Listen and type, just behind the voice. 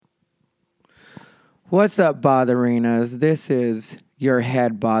What's up, Botherinas? This is your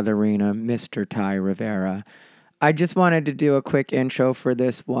head Botherina, Mr. Ty Rivera. I just wanted to do a quick intro for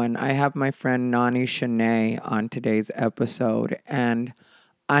this one. I have my friend Nani Shanae on today's episode, and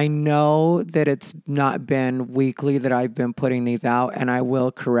I know that it's not been weekly that I've been putting these out, and I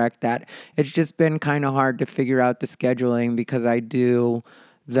will correct that. It's just been kind of hard to figure out the scheduling because I do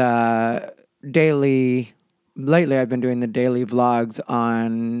the daily, lately I've been doing the daily vlogs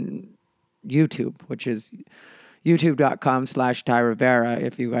on YouTube, which is youtube.com/Ty Rivera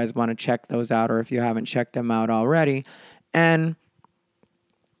if you guys want to check those out or if you haven't checked them out already. And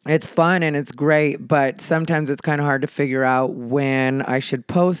it's fun and it's great, but sometimes it's kind of hard to figure out when I should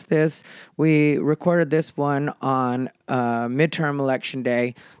post this. We recorded this one on midterm election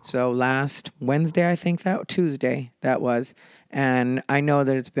day. So last Wednesday, I think Tuesday that was. And I know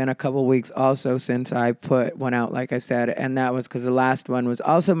that it's been a couple weeks also since I put one out, like I said, and that was because the last one was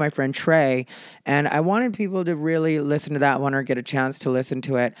also my friend Trey, and I wanted people to really listen to that one or get a chance to listen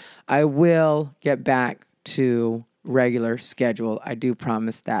to it. I will get back to regular schedule. I do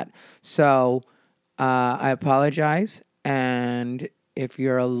promise that. So I apologize, and if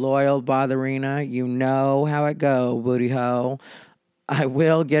you're a loyal Botherina, you know how it go, booty hoe. I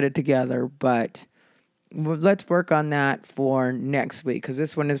will get it together, but let's work on that for next week because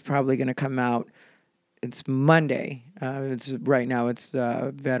this one is probably going to come out. It's Monday. It's right now. It's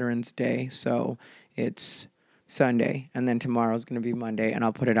Veterans Day, so it's Sunday, and then tomorrow is going to be Monday, and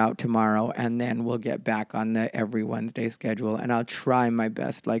I'll put it out tomorrow, and then we'll get back on the every Wednesday schedule, and I'll try my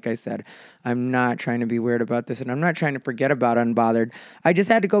best. Like I said, I'm not trying to be weird about this, and I'm not trying to forget about Unbothered. I just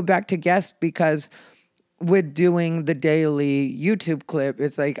had to go back to guests because with doing the daily YouTube clip,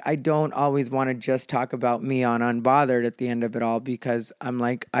 it's like I don't always want to just talk about me on Unbothered at the end of it all because I'm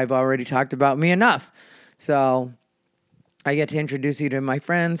like, I've already talked about me enough. So I get to introduce you to my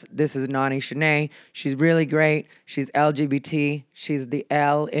friends. This is Nani Shanae. She's really great. She's LGBT. She's the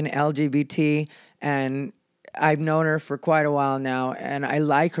L in LGBT. And I've known her for quite a while now, and I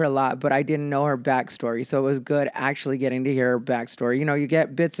like her a lot, but I didn't know her backstory, so it was good actually getting to hear her backstory. You know, you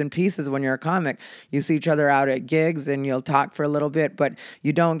get bits and pieces when you're a comic. You see each other out at gigs, and you'll talk for a little bit, but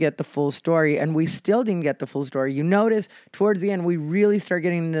you don't get the full story, and we still didn't get the full story. You notice towards the end, we really start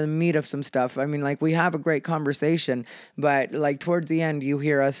getting into the meat of some stuff. I mean, like, we have a great conversation, but, like, towards the end, you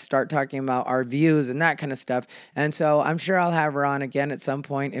hear us start talking about our views and that kind of stuff, and so I'm sure I'll have her on again at some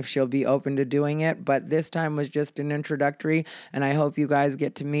point if she'll be open to doing it, but this time was just an introductory, and I hope you guys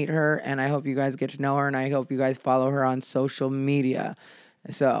get to meet her, and I hope you guys get to know her, and I hope you guys follow her on social media.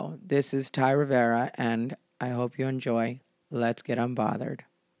 So this is Ty Rivera, and I hope you enjoy. Let's get unbothered.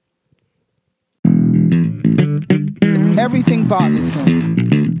 Everything bothers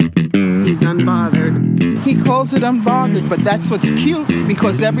him. He's unbothered. He calls it unbothered, but that's what's cute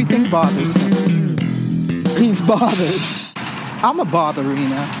because everything bothers him. He's bothered. I'm a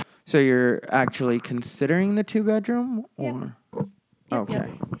botherina. So you're actually considering the 2-bedroom, or okay? Yep.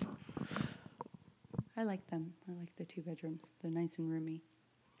 I like them. I like the 2 bedrooms. They're nice and roomy.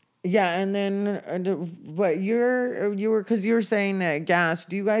 Yeah, and then but you were because you were saying that gas.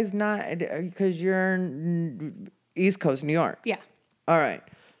 Do you guys not because you're in East Coast, New York? Yeah. All right,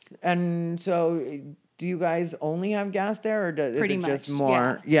 and so. Do you guys only have gas there, or is it just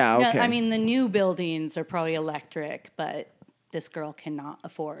more? Yeah, okay. No, I mean, the new buildings are probably electric, but this girl cannot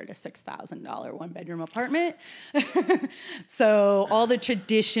afford a $6,000 1-bedroom apartment. So all the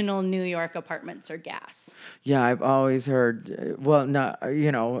traditional New York apartments are gas. Yeah, I've always heard, well, not,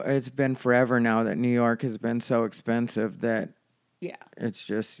 it's been forever now that New York has been so expensive that it's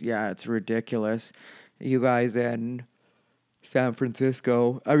just, it's ridiculous. You guys in San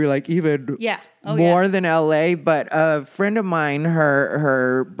Francisco, I mean, like even more than LA, but a friend of mine,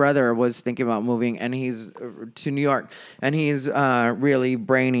 her brother was thinking about moving, and he's to New York, and he's really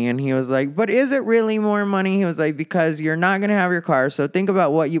brainy, and he was like, but is it really more money? He was like, because you're not going to have your car, so think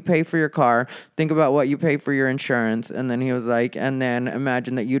about what you pay for your car, think about what you pay for your insurance, and then he was like, and then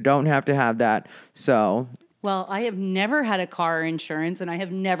imagine that you don't have to have that, so... Well, I have never had a car insurance, and I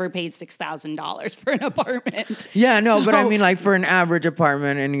have never paid $6,000 for an apartment. Yeah, no, but I mean, like for an average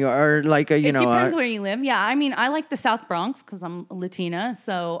apartment, or like a, it depends where you live. Yeah, I mean, I like the South Bronx because I'm Latina,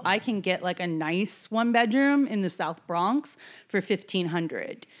 so I can get like a nice 1-bedroom in the South Bronx for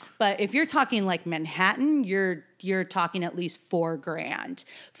 $1,500. But if you're talking like Manhattan, you're talking at least $4,000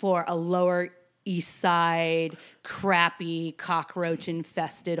 for a lower East Side, crappy, cockroach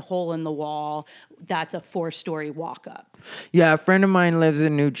infested, hole in the wall. That's a 4-story walk up. Yeah, a friend of mine lives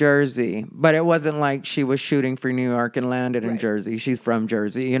in New Jersey, but it wasn't like she was shooting for New York and landed in Right. Jersey. She's from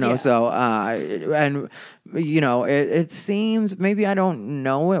Jersey, you know. Yeah. So, and you know, it seems, maybe I don't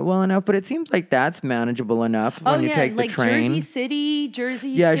know it well enough, but it seems like that's manageable enough when you take the like train. Jersey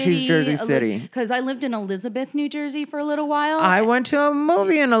Yeah, City. she's Jersey City. Because I lived in Elizabeth, New Jersey for a little while. I went to a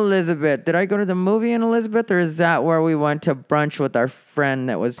movie in Elizabeth. Did I go to the movie in Elizabeth, or is that where we went to brunch with our friend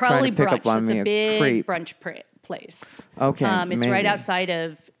that was Probably trying to pick brunch. up on It's me? a big creep. brunch place. Okay, It's maybe. right outside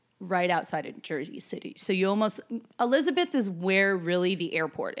of Jersey City. So Elizabeth is where really the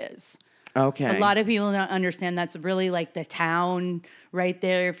airport is. Okay. A lot of people don't understand that's really like the town right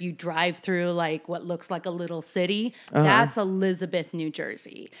there. If you drive through like what looks like a little city, that's Elizabeth, New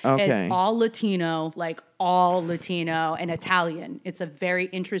Jersey. Okay. It's all Latino, and Italian. It's a very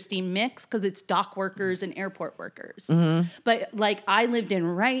interesting mix because it's dock workers and airport workers. But like I lived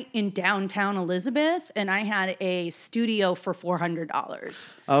right in downtown Elizabeth, and I had a studio for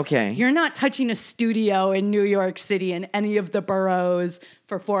 $400. Okay. You're not touching a studio in New York City in any of the boroughs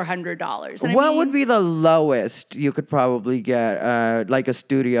for $400. And What would be the lowest you could probably get, like a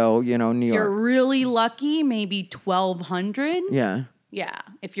studio, New You're York? really lucky, maybe $1,200. Yeah. Yeah,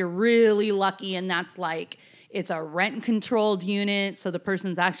 if you're really lucky, and that's like it's a rent-controlled unit, so the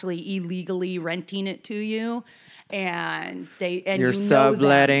person's actually illegally renting it to you, and You're you know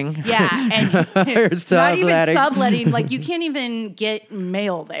subletting. them. Yeah, and You're not even subletting. subletting. Like you can't even get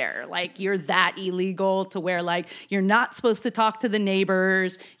mail there. Like you're that illegal to where like you're not supposed to talk to the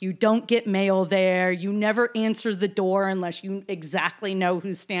neighbors. You don't get mail there. You never answer the door unless you exactly know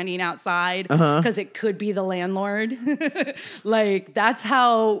who's standing outside because it could be the landlord. Like that's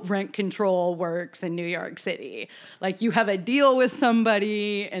how rent control works in New York City. Like you have a deal with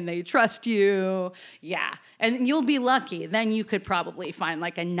somebody and they trust you. Yeah. And you'll be lucky. Then you could probably find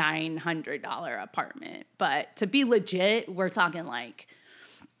like a $900 apartment. But to be legit, we're talking like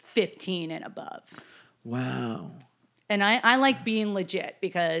 15 and above. Wow. And I like being legit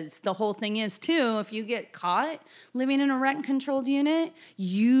because the whole thing is, too, if you get caught living in a rent-controlled unit,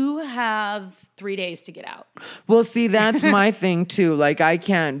 you have 3 days to get out. Well, see, that's my thing, too. Like, I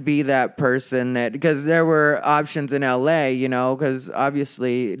can't be that person because there were options in LA, because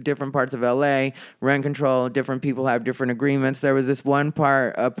obviously different parts of LA, rent control, different people have different agreements. There was this one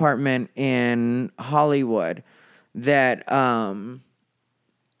apartment in Hollywood that,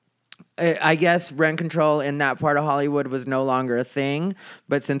 I guess rent control in that part of Hollywood was no longer a thing,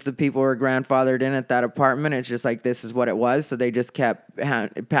 but since the people were grandfathered in at that apartment, it's just like this is what it was. So they just kept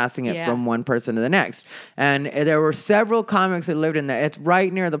passing it from one person to the next. And there were several comics that lived in there. It's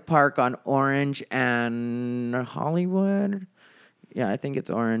right near the park on Orange and Hollywood. Yeah, I think it's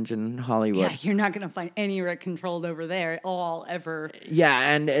Orange and Hollywood. Yeah, you're not going to find any rent controlled over there at all, ever. Yeah,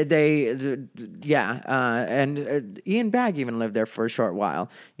 and and Ian Bagg even lived there for a short while.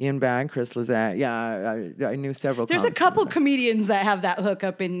 Ian Bagg, Chris Lizette. Yeah, I knew several. There's a comics couple there. comedians that have that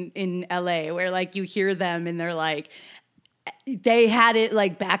hookup in LA where like you hear them and they're like, they had it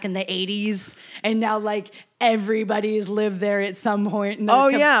like back in the 80s and now like everybody's lived there at some point in their Oh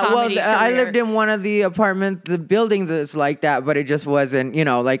yeah, well comedy I career. lived in one of the buildings that's like that, but it just wasn't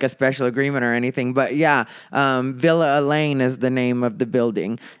like a special agreement or anything. But yeah, Villa Elaine is the name of the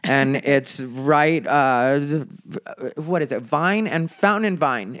building, and it's right. What is it? Vine and Fountain and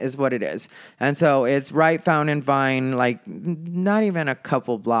Vine is what it is, and so it's right Fountain and Vine, like not even a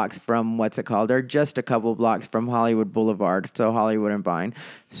couple blocks from what's it called, or just a couple blocks from Hollywood Boulevard. So Hollywood and Vine,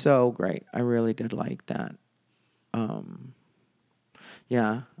 so great. I really did like that.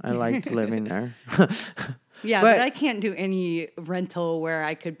 Yeah, I liked living there. Yeah, But- but I can't do any rental where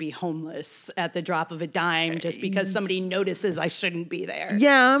I could be homeless at the drop of a dime just because somebody notices I shouldn't be there.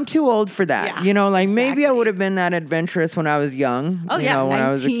 Yeah, I'm too old for that. Yeah, Like maybe I exactly. would have been that adventurous when I was young. Oh yeah, when 19,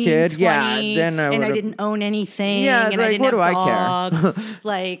 I was a kid. 20, Yeah, then I and would I have. didn't own anything. Yeah, it's and I like, didn't what have do I care? dogs.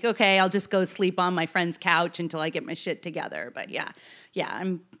 Like, okay, I'll just go sleep on my friend's couch until I get my shit together. But yeah,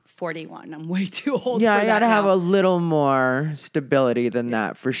 I'm 41. I'm way too old. Yeah, for I that gotta have now. a little more stability than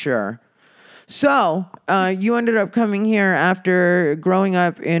that for sure. So you ended up coming here after growing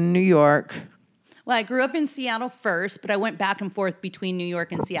up in New York. Well, I grew up in Seattle first, but I went back and forth between New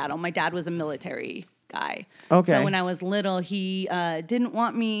York and Seattle. My dad was a military guy. Okay. So when I was little, he didn't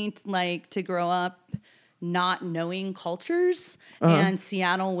want me to grow up not knowing cultures. And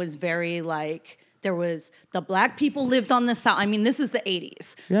Seattle was very there was the black people lived on the south. I mean, this is the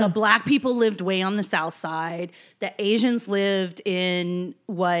 80s. Yeah. The black people lived way on the south side. The Asians lived in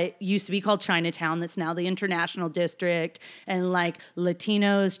what used to be called Chinatown, that's now the International District. And like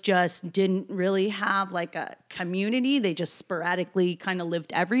Latinos just didn't really have like a community. They just sporadically kind of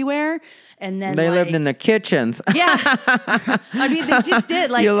lived everywhere. And then They lived in the kitchens. yeah. I mean, they just did.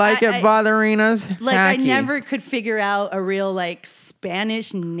 Like, You like it, Botherinas? like I Hacky. never could figure out a real like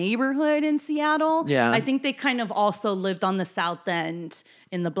Spanish neighborhood in Seattle. Yeah. I think they kind of also lived on the south end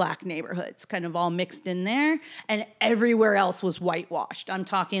in the black neighborhoods, kind of all mixed in there. And everywhere else was whitewashed. I'm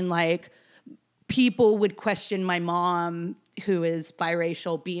talking like people would question my mom, who is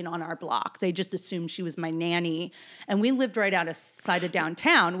biracial, being on our block. They just assumed she was my nanny. And we lived right outside of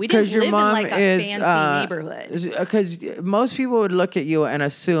downtown. We didn't live in like a fancy neighborhood. Because most people would look at you and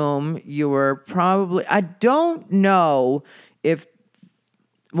assume you were probably, I don't know if,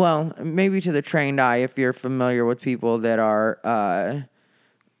 well, maybe to the trained eye, if you're familiar with people that are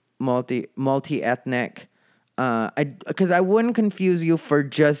multi-ethnic, because I wouldn't confuse you for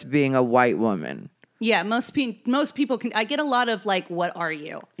just being a white woman. Yeah, most people can. I get a lot of like, "What are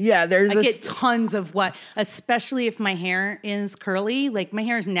you?" Yeah, there's I get tons of what, especially if my hair is curly. Like my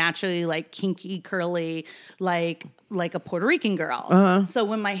hair is naturally like kinky, curly, like a Puerto Rican girl. So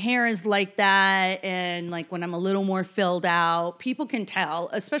when my hair is like that, and like when I'm a little more filled out, people can tell,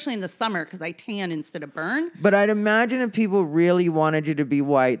 especially in the summer because I tan instead of burn. But I'd imagine if people really wanted you to be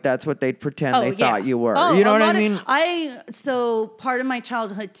white, that's what they'd pretend they thought you were. Oh, You know a what I lot mean? So part of my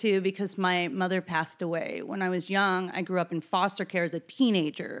childhood too, because my mother passed away when I was young. I grew up in foster care as a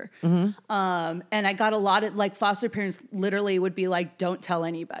teenager, and I got a lot of like foster parents literally would be like, "Don't tell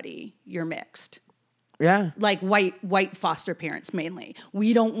anybody you're mixed." Yeah. Like white foster parents mainly.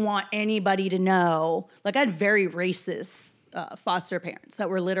 We don't want anybody to know. Like I had very racist foster parents that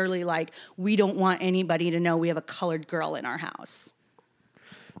were literally like, "We don't want anybody to know we have a colored girl in our house."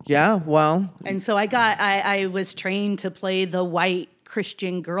 Yeah, well, And so I was trained to play the white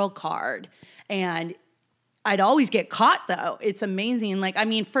Christian girl card. And I'd always get caught though. It's amazing. Like, I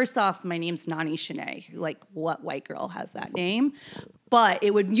mean, first off, my name's Nani Shanae. Like, what white girl has that name? But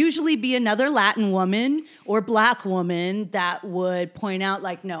it would usually be another Latin woman or black woman that would point out,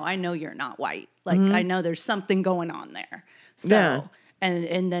 like, no, I know you're not white. Like, I know there's something going on there. So, Yeah.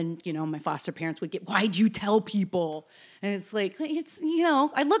 and then, you know, my foster parents would get, why'd you tell people? And it's like, it's, you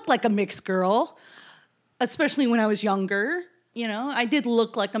know, I looked like a mixed girl, especially when I was younger. You know, I did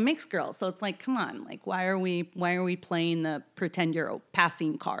look like a mixed girl. So it's like, come on, like, why are we playing the pretend you're a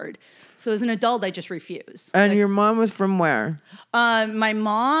passing card? So as an adult, I just refuse. and your mom was from where? My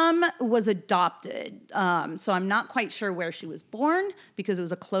mom was adopted. So I'm not quite sure where she was born because it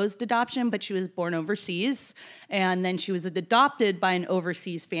was a closed adoption, but she was born overseas. And then she was adopted by an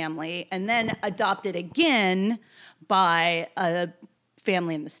overseas family and then adopted again by a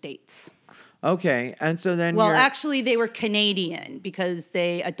family in the States. Okay, and so then Well, actually, they were Canadian because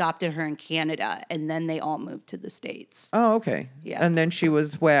they adopted her in Canada, and then they all moved to the States. Oh, okay. Yeah. And then she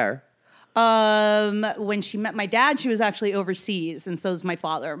was where? When she met my dad, she was actually overseas, and so was my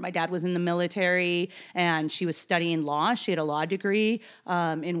father. My dad was in the military, and she was studying law. She had a law degree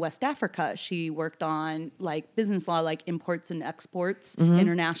in West Africa. She worked on like business law, like imports and exports,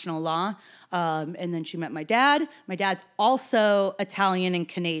 international law. And then she met my dad. My dad's also Italian and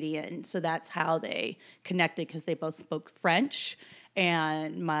Canadian, so that's how they connected because they both spoke French.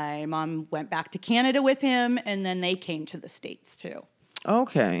 And my mom went back to Canada with him, and then they came to the States too.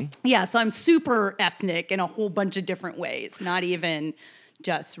 Okay. Yeah, so I'm super ethnic in a whole bunch of different ways, not even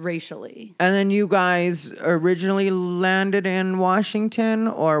just racially. And then you guys originally landed in Washington,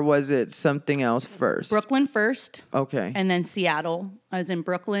 or was it something else first? Brooklyn first, Okay. and then Seattle. I was in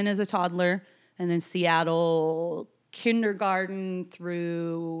Brooklyn as a toddler, and then Seattle kindergarten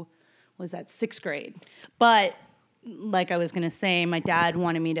through, what was that, 6th grade. But like I was going to say, my dad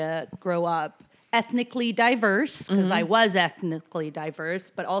wanted me to grow up ethnically diverse because I was ethnically diverse,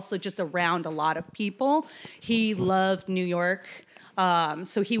 but also just around a lot of people. He loved New York.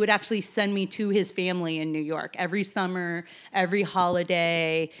 So he would actually send me to his family in New York every summer, every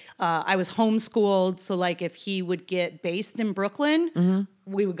holiday. I was homeschooled. So like if he would get based in Brooklyn,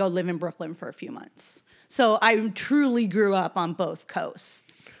 we would go live in Brooklyn for a few months. So I truly grew up on both coasts.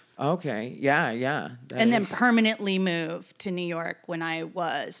 Okay. Yeah, yeah. And then permanently moved to New York when I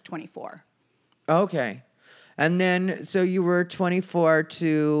was 24. Okay. And then, so you were 24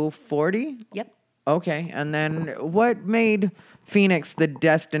 to 40? Yep. Okay. And then what made Phoenix the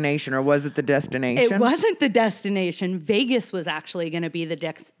destination, or was it the destination? It wasn't the destination. Vegas was actually going to be the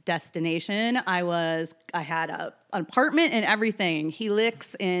destination. I had an apartment and everything.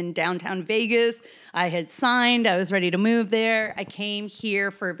 Helix in downtown Vegas. I had signed. I was ready to move there. I came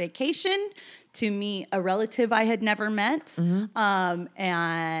here for vacation to meet a relative I had never met.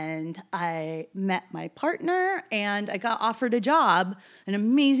 And I met my partner, and I got offered a job, an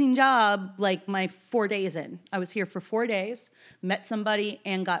amazing job, like my 4 days in. I was here for 4 days, met somebody,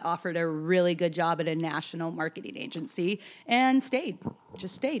 and got offered a really good job at a national marketing agency, and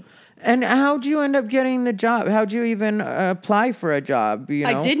just stayed. And how'd you end up getting the job? How'd you even apply for a job? You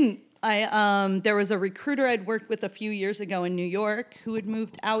know? I didn't. There was a recruiter I'd worked with a few years ago in New York who had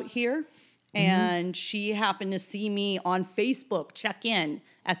moved out here. And she happened to see me on Facebook check in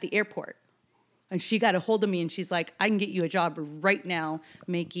at the airport. And she got a hold of me and she's like, I can get you a job right now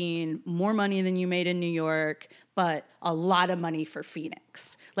making more money than you made in New York, but a lot of money for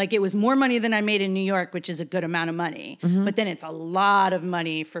Phoenix. Like, it was more money than I made in New York, which is a good amount of money. But then it's a lot of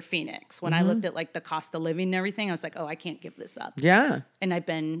money for Phoenix. When I looked at like the cost of living and everything, I was like, oh, I can't give this up. Yeah. And I've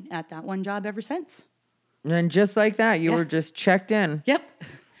been at that one job ever since. And just like that, you were just checked in. Yep.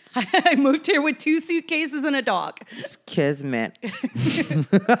 I moved here with 2 suitcases and a dog. It's kismet.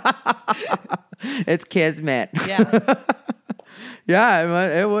 It's kismet. Yeah.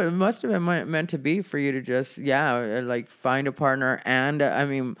 Yeah, it must have been meant to be for you to just, like find a partner. And I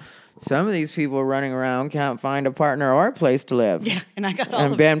mean, some of these people running around can't find a partner or a place to live. Yeah, and I got all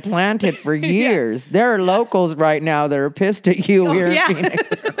and of been planted for years. There are locals right now that are pissed at you here in Phoenix.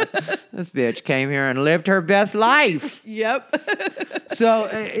 This bitch came here and lived her best life. Yep.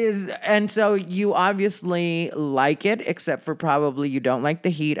 So you obviously like it, except for probably you don't like the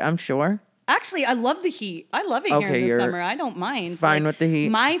heat, I'm sure. Actually, I love the heat. I love it here in the summer. I don't mind. Fine with the heat.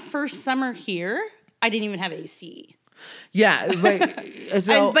 My first summer here, I didn't even have AC. Yeah,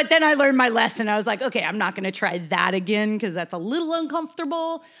 but then I learned my lesson. I was like, okay, I'm not going to try that again because that's a little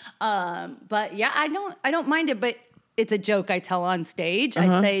uncomfortable. But yeah, I don't mind it. But it's a joke I tell on stage.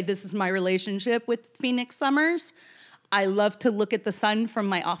 I say this is my relationship with Phoenix summers. I love to look at the sun from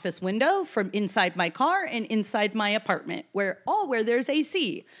my office window, from inside my car, and inside my apartment, where there's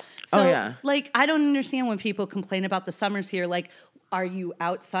AC. So, like, I don't understand when people complain about the summers here. Like, are you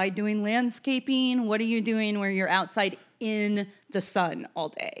outside doing landscaping? What are you doing where you're outside in the sun all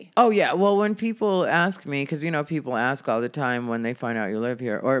day? Oh, yeah. Well, when people ask me, because, people ask all the time when they find out you live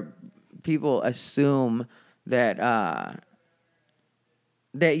here, or people assume that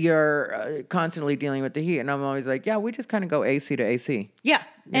that you're constantly dealing with the heat. And I'm always like, yeah, we just kind of go AC to AC. Yeah.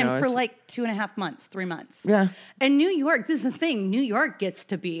 For like 2.5 months, 3 months. Yeah. And New York, this is the thing. New York gets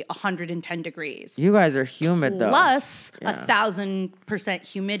to be 110 degrees. You guys are humid, though. Plus 1,000%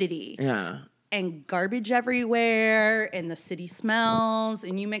 humidity. Yeah. And garbage everywhere, and the city smells,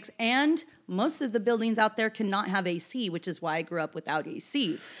 and you mix. And most of the buildings out there cannot have AC, which is why I grew up without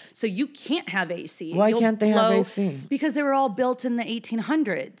AC. So you can't have AC. Why can't they have AC? Because they were all built in the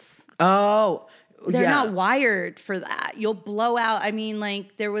 1800s. Oh, they're not wired for that. You'll blow out. I mean,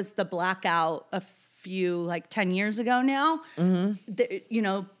 like, there was the blackout a few, like 10 years ago now.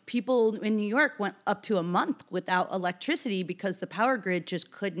 People in New York went up to a month without electricity because the power grid just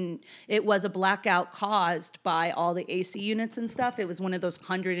couldn't. It was a blackout caused by all the AC units and stuff. It was one of those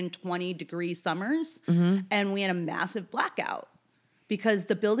 120-degree summers, and we had a massive blackout because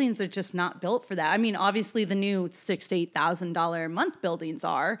the buildings are just not built for that. I mean, obviously the new $6,000 to $8,000 a month buildings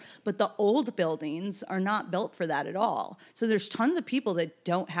are, but the old buildings are not built for that at all. So there's tons of people that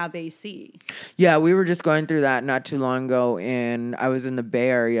don't have AC. Yeah, we were just going through that not too long ago. I was in the Bay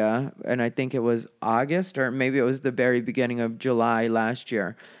Area, and I think it was August, or maybe it was the very beginning of July last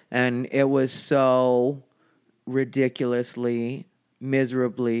year. And it was so ridiculously,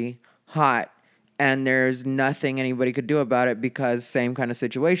 miserably hot. And there's nothing anybody could do about it because same kind of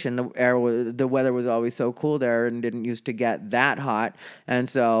situation. The weather was always so cool there and didn't used to get that hot. And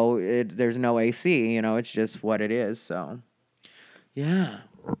so there's no AC, it's just what it is. So, yeah,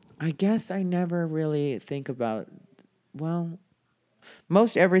 I guess I never really think about,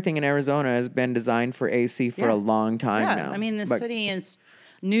 most everything in Arizona has been designed for AC for a long time now. I mean, the city is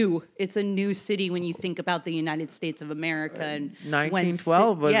new. It's a new city when you think about the United States of America. And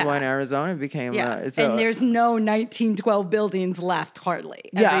 1912 was when Arizona became and there's no 1912 buildings left,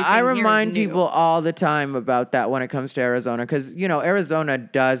 hardly. Yeah, I remind people all the time about that when it comes to Arizona because, Arizona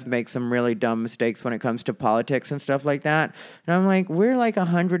does make some really dumb mistakes when it comes to politics and stuff like that. And I'm like, we're like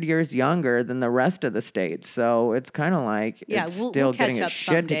 100 years younger than the rest of the states. So it's kind of like it's still getting its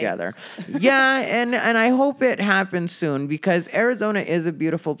shit together. Yeah, and I hope it happens soon because Arizona is a beautiful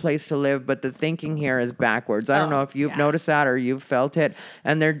beautiful place to live, but the thinking here is backwards. I don't know if you've yeah. noticed that or you've felt it.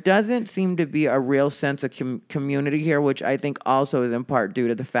 And there doesn't seem to be a real sense of community here, which I think also is in part due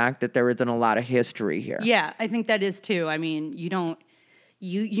to the fact that there isn't a lot of history here. Yeah, I think that is too. I mean,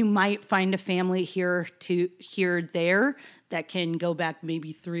 you might find a family here there that can go back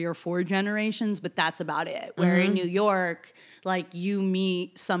maybe 3 or 4 generations, but that's about it. Where in New York, like you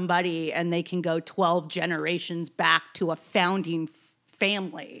meet somebody and they can go 12 generations back to a founding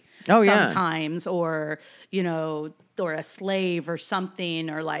family sometimes, or, you know, or a slave or something,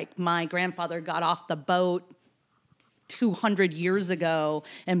 or like my grandfather got off the boat 200 years ago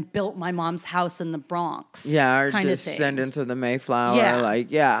and built my mom's house in the Bronx. Yeah, our kind of descendants of the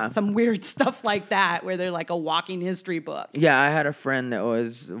Mayflower, some weird stuff like that where they're like a walking history book. Yeah, I had a friend that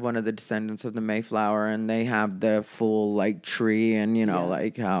was one of the descendants of the Mayflower, and they have the full like tree, and you know,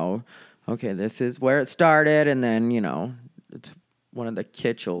 like how, okay, this is where it started, and then you know, it's one of the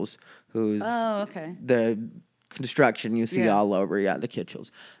Kitchells who's the construction you see all over, the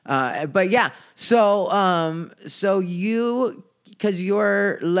Kitchells. But yeah, so you, because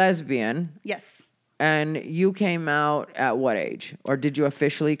you're lesbian. Yes. And you came out at what age? Or did you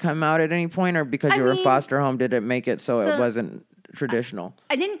officially come out at any point? Or because you were in foster home, did it make it so it wasn't traditional?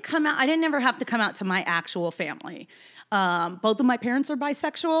 I didn't come out. I didn't ever have to come out to my actual family. Both of my parents are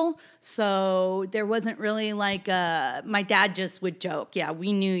bisexual, so there wasn't really like my dad just would joke, yeah,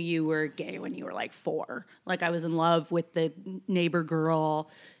 we knew you were gay when you were like 4. Like I was in love with the neighbor girl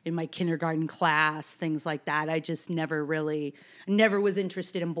in my kindergarten class, things like that. I just never was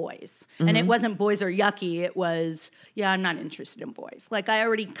interested in boys. And it wasn't boys are yucky. It was, I'm not interested in boys. Like I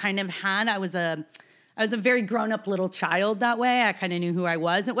already kind of had, I was a very grown-up little child that way. I kind of knew who I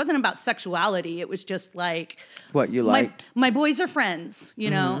was. It wasn't about sexuality. It was just like... what you liked. My boys are friends, you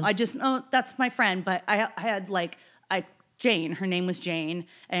know. I just, that's my friend. But I had Jane, her name was Jane,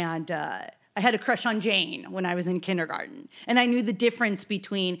 and I had a crush on Jane when I was in kindergarten. And I knew the difference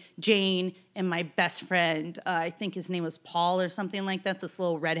between Jane and my best friend. I think his name was Paul or something like that, this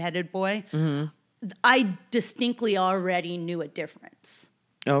little redheaded boy. I distinctly already knew a difference.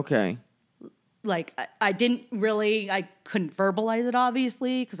 Okay. Like, I couldn't verbalize it,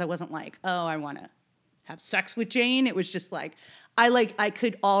 obviously, because I wasn't like, oh, I want to have sex with Jane. It was just like, I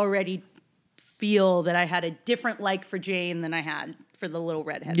could already feel that I had a different like for Jane than I had for the little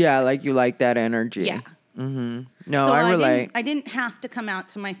redhead. Yeah, like you like that energy. Yeah. No, So I relate. I didn't have to come out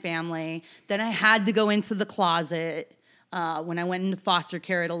to my family. Then I had to go into the closet when I went into foster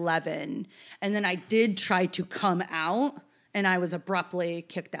care at 11. And then I did try to come out. And I was abruptly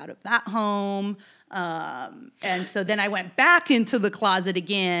kicked out of that home. And so then I went back into the closet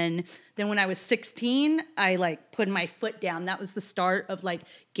again. Then when I was 16, I put my foot down. That was the start of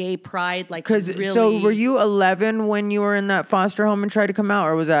gay pride. Really. So were you 11 when you were in that foster home and tried to come out,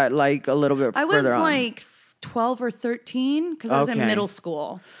 or was that a little bit further on? I was 12 or 13 because I was in middle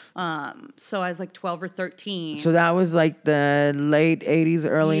school. So I was 12 or 13. So that was the late 80s,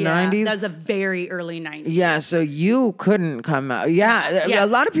 early 90s? That was a very early 90s. Yeah, so you couldn't come out. Yeah, a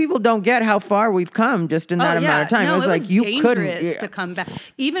lot of people don't get how far we've come just in that amount of time. No, it was you couldn't. Dangerous to come back.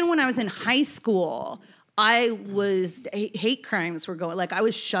 Even when I was in high school, hate crimes were going, I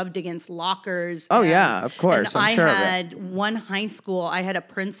was shoved against lockers. Oh, yeah, of course. And I'm sure I of it. had one high school, I had a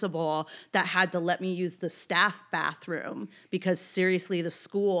principal that had to let me use the staff bathroom because seriously, the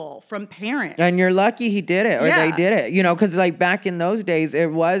school from parents. And you're lucky he did it, or they did it. Because back in those days,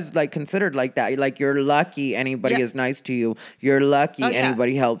 it was considered like that. You're lucky anybody is nice to you. You're lucky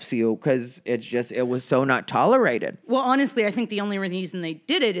anybody helps you, because it was so not tolerated. Well, honestly, I think the only reason they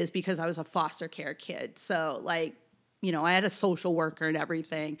did it is because I was a foster care kid. So, I had a social worker and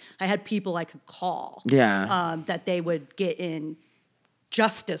everything. I had people I could call. Yeah. That they would get in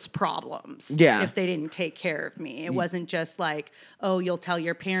justice problems. Yeah. If they didn't take care of me. It wasn't just you'll tell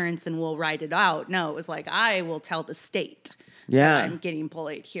your parents and we'll write it out. No, it was I will tell the state. Yeah. I'm getting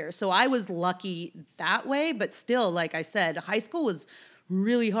bullied here. So I was lucky that way. But still, like I said, high school was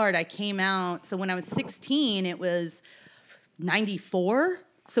really hard. I came out. So when I was 16, it was 94.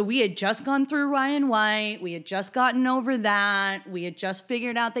 So we had just gone through Ryan White. We had just gotten over that. We had just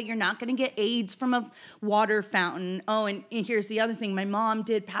figured out that you're not going to get AIDS from a water fountain. Oh, and here's the other thing. My mom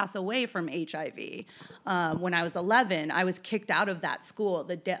did pass away from HIV when I was 11. I was kicked out of that school.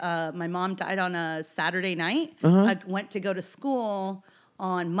 My mom died on a Saturday night. I went to go to school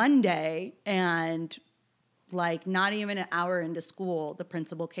on Monday, and not even an hour into school, the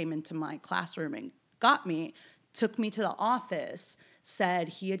principal came into my classroom and got me, took me to the office, said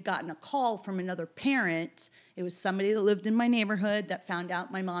he had gotten a call from another parent. It was somebody that lived in my neighborhood that found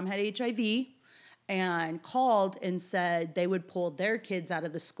out my mom had HIV, and called and said they would pull their kids out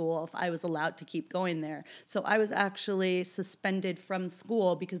of the school if I was allowed to keep going there. So I was actually suspended from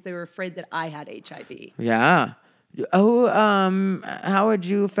school because they were afraid that I had HIV. Yeah. Oh, how had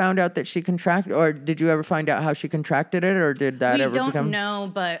you found out that she contracted, or did you ever find out how she contracted it, or did that We ever don't become? know,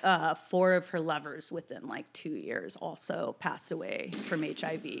 but 4 of her lovers within like 2 years also passed away from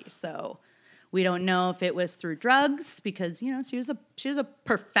HIV. So we don't know if it was through drugs because, you know, she was a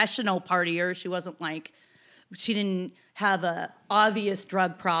professional partier. She wasn't like, she didn't have a obvious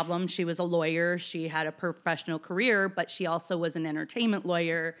drug problem. She was a lawyer. She had a professional career, but she also was an entertainment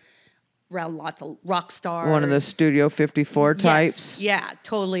lawyer around lots of rock stars. One of the Studio 54 types? Yes, yeah,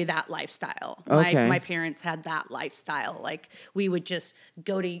 totally that lifestyle. Okay. My parents had that lifestyle. Like we would just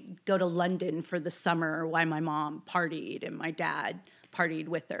go to London for the summer while my mom partied and my dad partied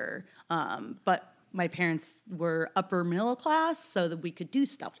with her. But my parents were upper middle class so that we could do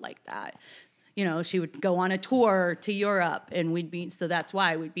stuff like that. You know, she would go on a tour to Europe and so that's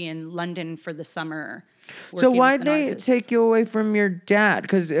why we'd be in London for the summer. So working why'd with an they artist. take you away from your dad?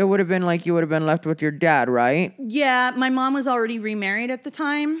 Because it would have been like you would have been left with your dad, right? Yeah, my mom was already remarried at the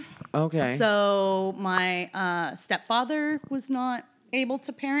time. Okay. So my stepfather was not able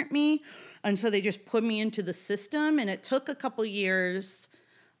to parent me, and so they just put me into the system, and it took a couple years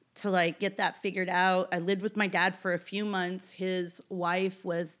to like get that figured out. I lived with my dad for a few months. His wife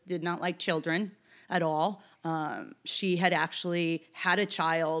did not like children at all. She had actually had a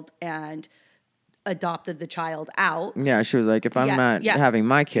child and adopted the child out. Yeah, she was like, if I'm not having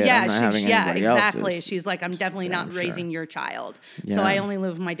my kid, I'm not having anybody exactly. else's. She's like, I'm definitely not raising your child. So Yeah. I only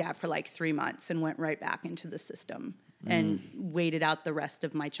lived with my dad for like 3 months and went right back into the system and waited out the rest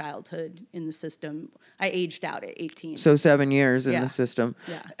of my childhood in the system. I aged out at 18. So 7 years in Yeah. the system.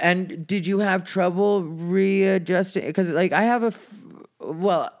 Yeah. And did you have trouble readjusting? Because like I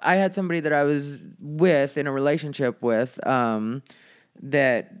had somebody that I was with in a relationship with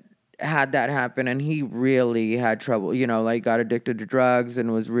that had that happen, and he really had trouble, you know, like got addicted to drugs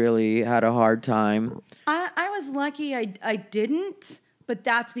and had a hard time. I was lucky I didn't, but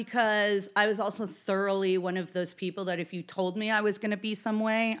that's because I was also thoroughly one of those people that if you told me I was going to be some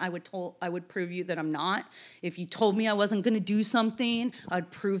way, I would prove you that I'm not. If you told me I wasn't going to do something, I'd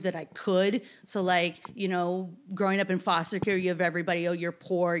prove that I could. So like, you know, growing up in foster care, you have everybody, oh, you're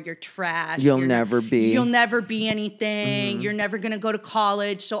poor, you're trash. You'll never be anything. You're never going to go to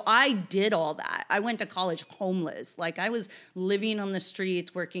college. So I did all that. I went to college homeless. Like I was living on the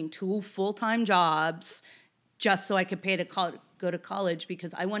streets, working 2 full-time jobs just so I could pay to go to college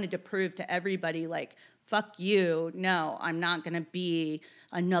because I wanted to prove to everybody, like, fuck you. No, I'm not going to be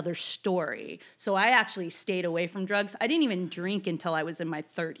another story. So I actually stayed away from drugs. I didn't even drink until I was in my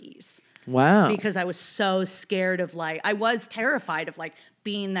 30s. Wow. Because I was so scared of I was terrified of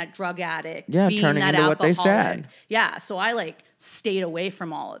being that drug addict, Yeah, being turning that into what they alcoholic. said. Yeah, so I stayed away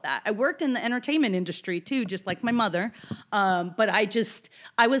from all of that. I worked in the entertainment industry too, just like my mother. But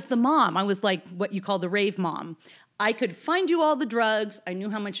I was the mom. I was like what you call the rave mom. I could find you all the drugs. I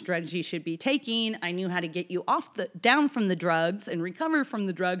knew how much drugs you should be taking. I knew how to get you down from the drugs and recover from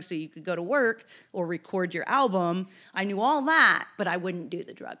the drugs so you could go to work or record your album. I knew all that, but I wouldn't do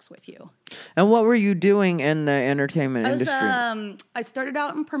the drugs with you. And what were you doing in the entertainment industry? I started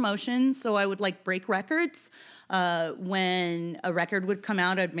out in promotion, so I would break records. When a record would come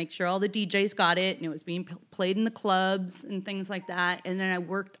out, I'd make sure all the DJs got it and it was being played in the clubs and things like that. And then I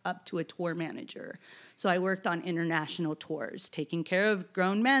worked up to a tour manager. So I worked on international tours, taking care of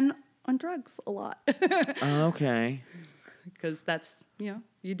grown men on drugs a lot. Okay. Because that's,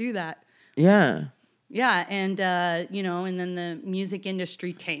 you do that. Yeah. Yeah, and, and then the music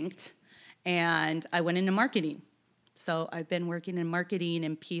industry tanked, and I went into marketing. So I've been working in marketing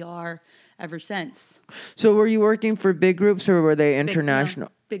and PR ever since. So were you working for big groups or were they international?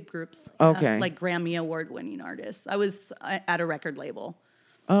 Big groups. Okay. Like Grammy Award-winning artists. I was at a record label.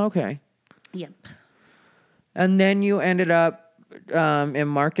 Oh, okay. Yep. And then you ended up in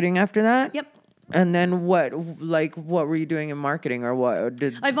marketing after that? Yep. And then what were you doing in marketing, or what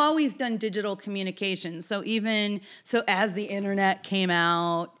did? I've always done digital communications. So as the internet came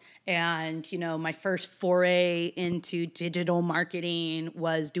out, and my first foray into digital marketing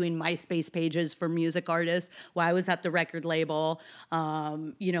was doing MySpace pages for music artists while I was at the record label,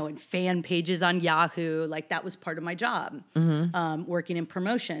 and fan pages on Yahoo. That was part of my job, working in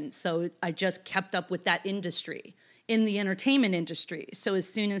promotion. So I just kept up with that industry. In the entertainment industry. So as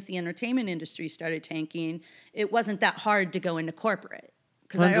soon as the entertainment industry started tanking, it wasn't that hard to go into corporate.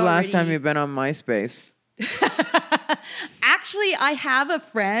 When's the last time you've been on MySpace? Actually, I have a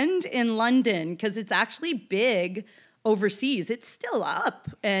friend in London because it's actually big overseas, it's still up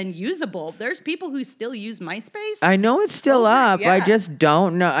and usable. There's people who still use MySpace. I know it's still up. yeah. I just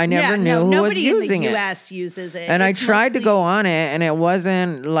don't know. I never knew who was nobody using in the it. US uses it. And I It's tried to mostly- go on it, and it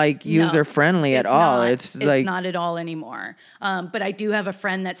wasn't like user friendly at it's all. not. It's like not at all anymore. But I do have a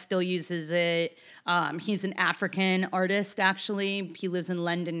friend that still uses it. He's an African artist, actually. He lives in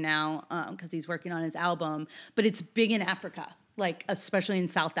London now because he's working on his album. But it's big in Africa, like especially in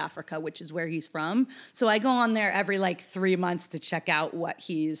South Africa, which is where he's from. So I go on there every like 3 months to check out what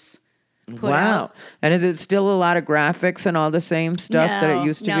he's put out. And is it still a lot of graphics and all the same stuff that it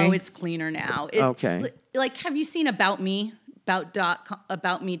used to be? No, it's cleaner now. Okay. Like, have you seen About Me?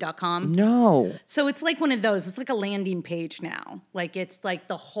 Aboutme.com? No. So it's like one of those. It's like a landing page now. Like it's like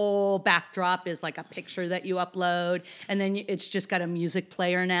the whole backdrop is like a picture that you upload, and then it's just got a music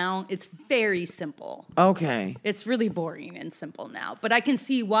player now. It's very simple. Okay. It's really boring and simple now. But I can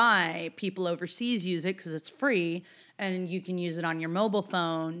see why people overseas use it because it's free and you can use it on your mobile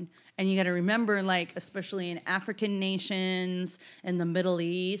phone. And you got to remember, like, especially in African nations and the Middle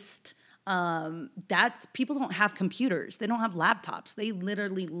East, that's people don't have computers. They don't have laptops. They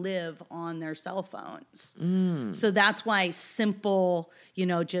literally live on their cell phones. So that's why simple,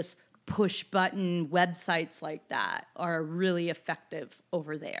 just push button websites like that are really effective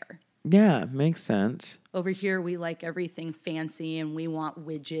over there. Yeah, makes sense. Over here, we like everything fancy and we want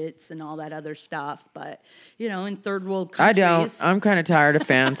widgets and all that other stuff. But, in third world I countries. don't. I'm kind of tired of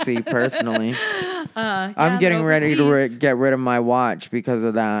fancy, personally. I'm yeah, getting ready to overseas. get rid of my watch because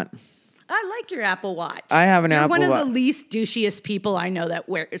of that. I like your Apple Watch. I have an You're Apple one of Watch. the least douchiest people I know that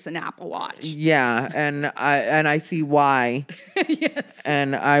wears an Apple Watch. Yeah, and I see why. Yes.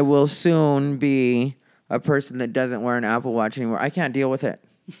 And I will soon be a person that doesn't wear an Apple Watch anymore. I can't deal with it.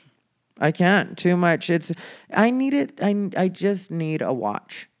 I can't. Too much. I need it. I just need a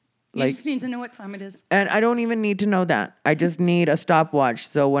watch. You just need to know what time it is. And I don't even need to know that. I just need a stopwatch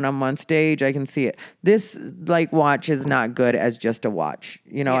so when I'm on stage, I can see it. This watch is not good as just a watch.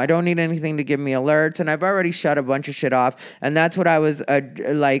 I don't need anything to give me alerts, and I've already shut a bunch of shit off. And that's what I was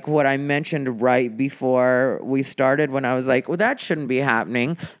what I mentioned right before we started when I was like, well, that shouldn't be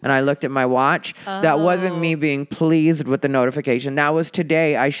happening. And I looked at my watch. That wasn't me being pleased with the notification. That was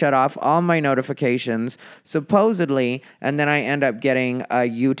today. I shut off all my notifications, supposedly, and then I end up getting a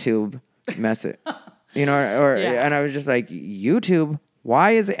YouTube message, and I was just like, YouTube,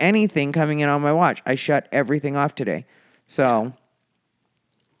 why is anything coming in on my watch? I shut everything off today. So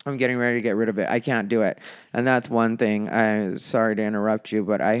I'm getting ready to get rid of it. I can't do it. And that's one thing. I'm sorry to interrupt you,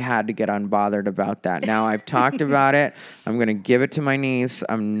 but I had to get unbothered about that. Now I've talked about it. I'm going to give it to my niece.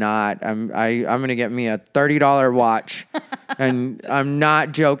 I'm going to get me a $30 watch. And I'm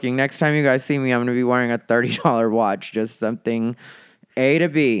not joking. Next time you guys see me, I'm going to be wearing a $30 watch, just something A to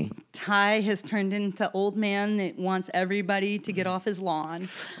B. Ty has turned into old man that wants everybody to get off his lawn.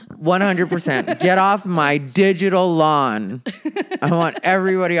 100%. Get off my digital lawn. I want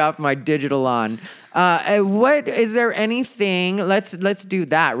everybody off my digital lawn. What is there anything? Let's do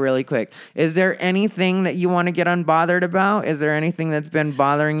that really quick. Is there anything that you want to get unbothered about? Is there anything that's been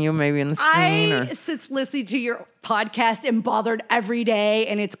bothering you, maybe in the scene? Since listening to your podcast, am bothered every day,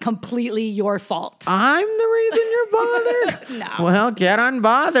 and it's completely your fault. I'm the reason you're bothered. No. Well, get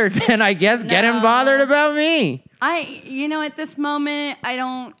unbothered, then I guess. Get unbothered about me. At this moment, I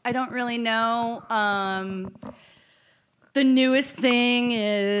don't really know. The newest thing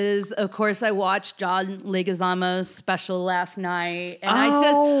is, of course, I watched John Leguizamo's special last night, and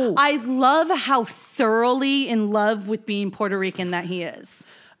I love how thoroughly in love with being Puerto Rican that he is.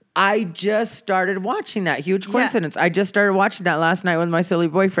 I just started watching that. Huge coincidence. I just started watching that last night with my silly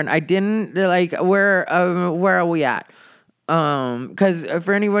boyfriend. I didn't where are we at? Because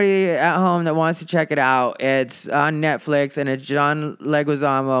for anybody at home that wants to check it out, it's on Netflix and it's John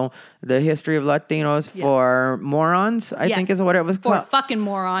Leguizamo, The History of Latinos for Morons, I think is what it was called. For fucking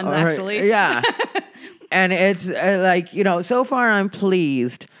morons, actually. Yeah. And it's so far I'm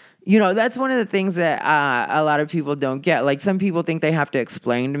pleased. That's one of the things that a lot of people don't get. Like, some people think they have to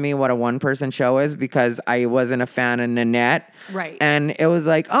explain to me what a one-person show is because I wasn't a fan of Nanette. Right. And it was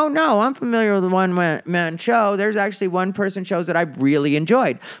like, oh, no, I'm familiar with the one-man show. There's actually one-person shows that I've really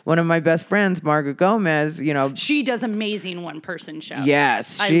enjoyed. One of my best friends, Margaret Gomez, She does amazing one-person shows.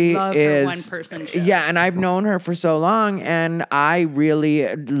 Yes, she I love her one-person shows. Yeah, and I've known her for so long, and I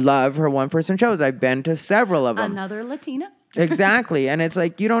really love her one-person shows. I've been to several of them. Another Latina. Exactly. And it's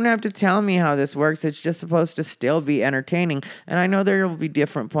like, you don't have to tell me how this works. It's just supposed to still be entertaining. And I know there will be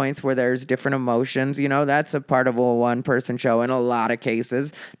different points where there's different emotions. You know, that's a part of a one-person show in a lot of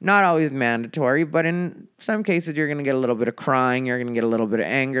cases. Not always mandatory, but in some cases, you're going to get a little bit of crying. You're going to get a little bit of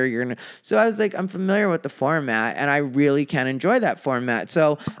anger. So I was like, I'm familiar with the format, and I really can enjoy that format.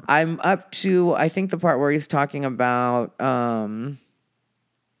 So I'm up to, I think, the part where he's talking about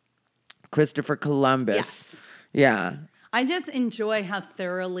Christopher Columbus. Yes. Yeah. I just enjoy how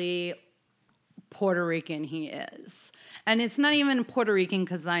thoroughly Puerto Rican he is. And it's not even Puerto Rican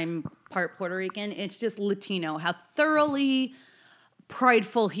because I'm part Puerto Rican. It's just Latino, how thoroughly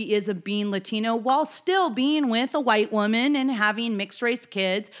prideful he is of being Latino while still being with a white woman and having mixed race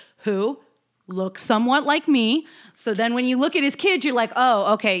kids who look somewhat like me. So then when you look at his kids, you're like,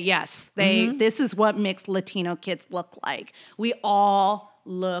 oh, okay, yes, this is what mixed Latino kids look like. We all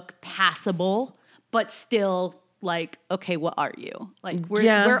look passable, but still like, okay, what are you? Like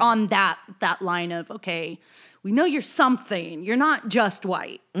we're on that line of, okay, we know you're something. You're not just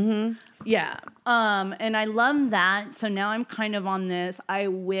white. Mm-hmm. Yeah. And I love that. So now I'm kind of on this. I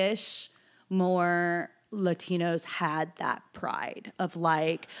wish more Latinos had that pride of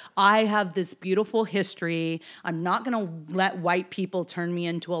like, I have this beautiful history. I'm not going to let white people turn me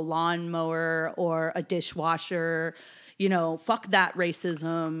into a lawnmower or a dishwasher. You know, fuck that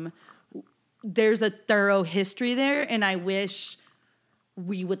racism. There's a thorough history there, and I wish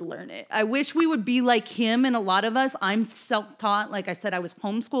we would learn it. I wish we would be like him, and a lot of us, I'm self-taught. Like I said, I was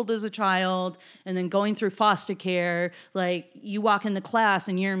homeschooled as a child, and then going through foster care. Like, you walk in the class,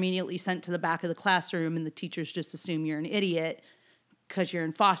 and you're immediately sent to the back of the classroom, and the teachers just assume you're an idiot because you're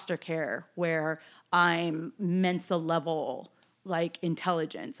in foster care, where I'm Mensa level like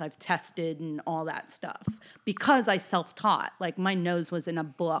intelligence. I've tested and all that stuff because I self-taught. Like my nose was in a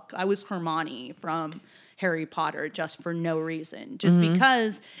book. I was Hermione from Harry Potter just for no reason. Just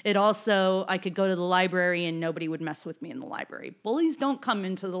because it also, I could go to the library and nobody would mess with me in the library. Bullies don't come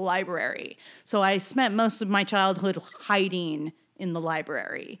into the library. So I spent most of my childhood hiding in the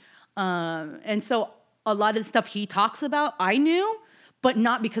library. And so a lot of the stuff he talks about, I knew, but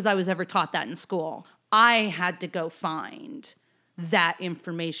not because I was ever taught that in school. I had to go find that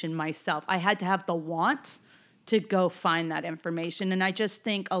information myself. I had to have the want to go find that information. And I just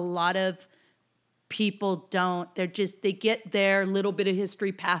think a lot of people don't, they get their little bit of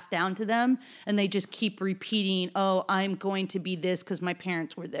history passed down to them and they just keep repeating, oh, I'm going to be this because my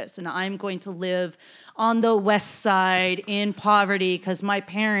parents were this, and I'm going to live on the West Side in poverty because my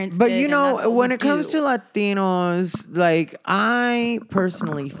parents But did, you know, and when it comes to Latinos, like I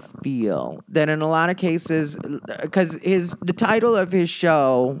personally feel that in a lot of cases, because the title of his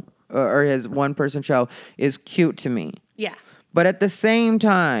show or his one-person show is cute to me. Yeah. But at the same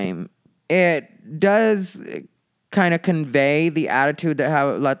time, it does kind of convey the attitude that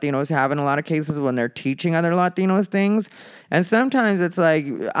Latinos have in a lot of cases when they're teaching other Latinos things. And sometimes it's like,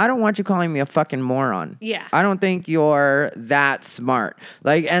 I don't want you calling me a fucking moron. Yeah. I don't think you're that smart.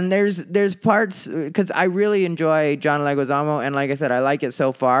 Like, and there's parts, because I really enjoy John Leguizamo, and like I said, I like it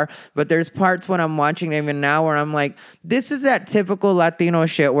so far, but there's parts when I'm watching it even now where I'm like, this is that typical Latino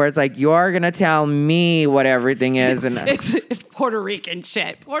shit where it's like, you're going to tell me what everything is. And It's Puerto Rican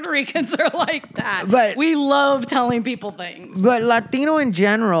shit. Puerto Ricans are like that. But we love telling people things. But Latino in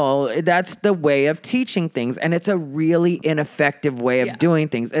general, that's the way of teaching things. And it's a really ineffective way of doing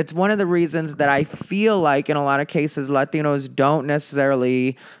things. It's one of the reasons that I feel like in a lot of cases, Latinos don't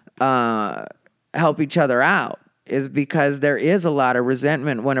necessarily help each other out, is because there is a lot of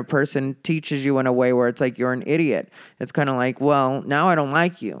resentment when a person teaches you in a way where it's like you're an idiot. It's kind of like, well, now I don't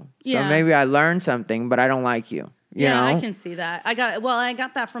like you. So maybe I learned something, but I don't like you. You know? I can see that. I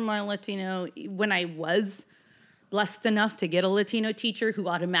got that from my Latino when I was blessed enough to get a Latino teacher who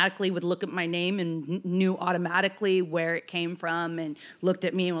automatically would look at my name and knew automatically where it came from and looked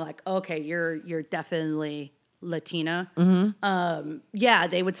at me and were like, okay, you're definitely Latina. Mm-hmm.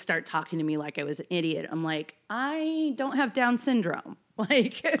 They would start talking to me like I was an idiot. I'm like, I don't have Down syndrome.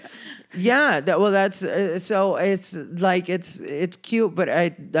 Like, that's so it's like it's cute, but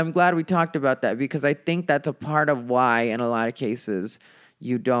I'm glad we talked about that because I think that's a part of why in a lot of cases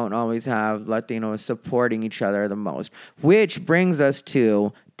you don't always have Latinos supporting each other the most. Which brings us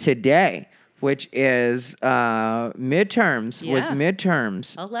to today, which is midterms. Was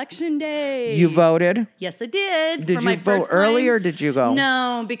midterms. Election day. You voted? Yes, I did. Did you vote early or did you go?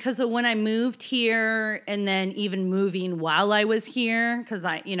 No, because of when I moved here and then even moving while I was here, because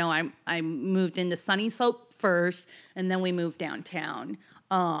I moved into Sunny Slope first and then we moved downtown.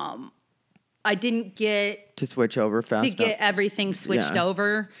 I didn't get to switch over fast to enough. get everything switched Yeah.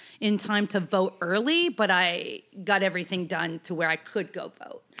 over in time to vote early, but I got everything done to where I could go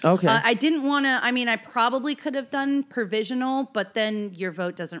vote. Okay. I didn't want to, I probably could have done provisional, but then your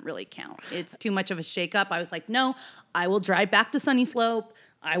vote doesn't really count. It's too much of a shakeup. I was like, no, I will drive back to Sunny Slope.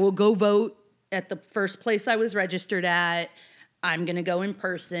 I will go vote at the first place I was registered at. I'm going to go in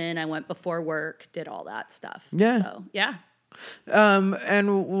person. I went before work, did all that stuff. Yeah. So, yeah.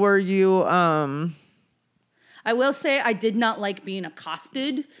 And were you I will say I did not like being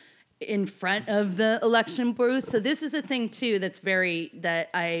accosted in front of the election booth. So this is a thing too that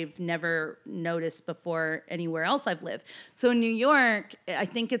I've never noticed before anywhere else I've lived. So in New York, I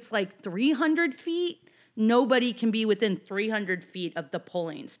think it's like 300 feet. Nobody can be within 300 feet of the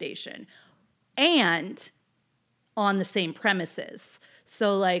polling station and on the same premises.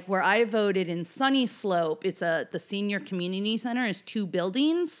 So like where I voted in Sunny Slope, it's the senior community center is 2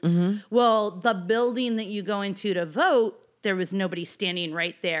 buildings. Well, the building that you go into to vote, there was nobody standing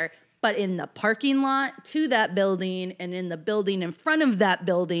right there. But in the parking lot to that building and in the building in front of that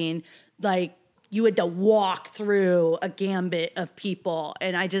building, like you had to walk through a gambit of people.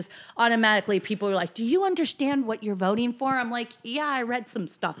 And I just automatically, people were like, do you understand what you're voting for? I'm like, yeah, I read some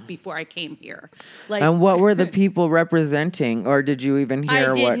stuff before I came here. Like, and what were the people representing, or did you even hear I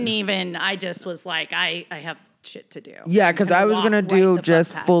what? didn't even, I just was like, I have shit to do. Yeah, because I was walk gonna right do the fuck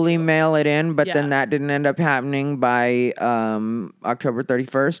just past fully you. mail it in, but then Yeah. that didn't end up happening by October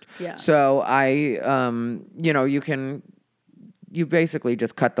 31st. Yeah. So I, you basically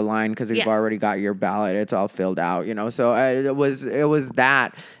just cut the line because you've Yeah. already got your ballot. It's all filled out, So it was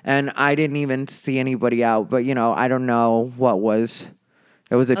that, and I didn't even see anybody out. But I don't know what was.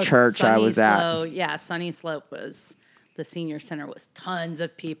 It was a church I was at. Yeah, Sunny Slope was. The senior center was tons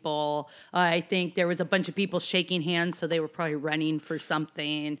of people. I think there was a bunch of people shaking hands, so they were probably running for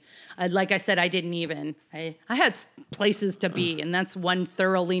something. Like I said, I didn't even. I had places to be, and that's one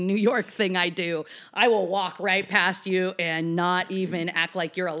thoroughly New York thing I do. I will walk right past you and not even act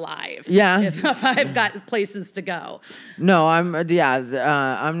like you're alive. Yeah. If I've got places to go. No, I'm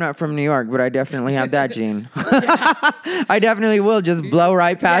not from New York, but I definitely have that gene. I definitely will just blow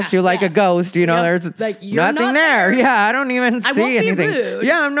right past Yeah, you like yeah. a ghost. Yep. There's Like, you're nothing not there. there. Yeah, I don't even I see won't be anything. rude.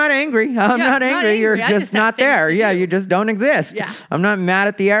 Yeah, I'm not angry. I'm not not angry. You're angry. I just just have not things there. to Yeah, do. you just don't exist. Yeah. I'm not mad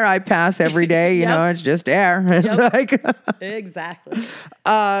at the air I pass every day. You Yep. know, it's just air. It's Yep. like. Exactly.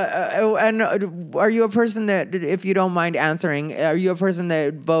 And are you a person that, if you don't mind answering, are you a person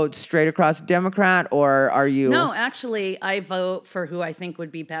that votes straight across Democrat, or are you? No, actually, I vote for who I think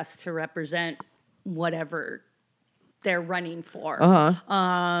would be best to represent whatever they're running for.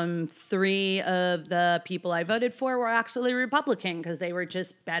 3 of the people I voted for were actually Republican because they were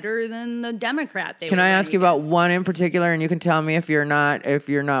just better than the Democrat. Can I ask you about one in particular, and you can tell me if you're not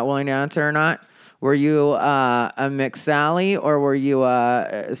willing to answer or not? Were you a McSally, or were you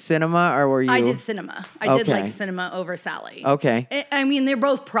a Cinema, or were you? I did Cinema. I did Okay. like Cinema over Sally. Okay. I mean, they're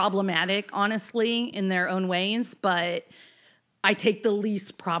both problematic, honestly, in their own ways, but I take the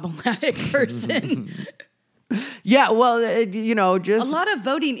least problematic person. Yeah, well, just A lot of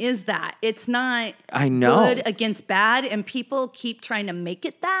voting is that. It's not I know. good against bad, and people keep trying to make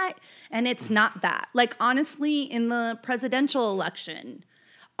it that, and it's not that. Like, honestly, in the presidential election,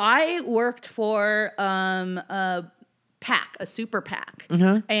 I worked for a PAC, a super PAC.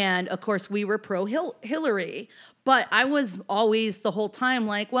 And, of course, we were pro-Hillary. But I was always the whole time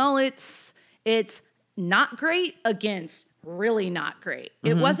like, well, it's not great against really not great.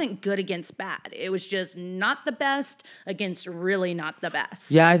 It wasn't good against bad. It was just not the best against really not the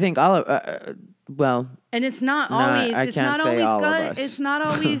best. Yeah, I think all of And it's not No, always I it's can't not say always all of good. us. It's not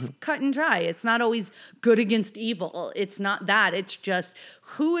always cut and dry. It's not always good against evil. It's not that. It's just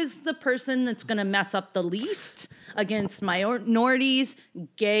who is the person that's going to mess up the least against minorities,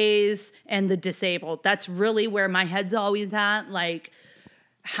 gays, and the disabled. That's really where my head's always at. Like,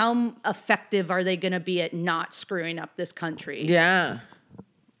 how effective are they going to be at not screwing up this country? yeah.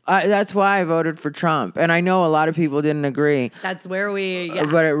 That's why I voted for Trump, and I know a lot of people didn't agree. That's where we. Yeah.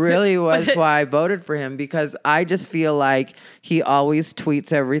 But it really was why I voted for him, because I just feel like he always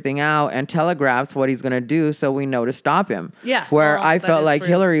tweets everything out and telegraphs what he's going to do, so we know to stop him. Yeah, Where well, I that felt is like true.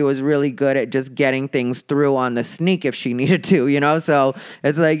 Hillary was really good at just getting things through on the sneak if she needed to, So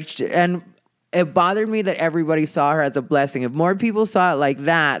it's like, and it bothered me that everybody saw her as a blessing. If more people saw it like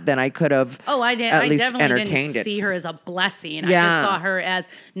that, then I could have I at least definitely entertained didn't it. see her as a blessing. Yeah. I just saw her as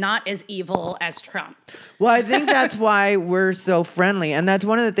not as evil as Trump. Well, I think that's why we're so friendly. And that's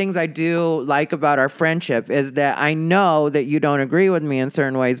one of the things I do like about our friendship is that I know that you don't agree with me in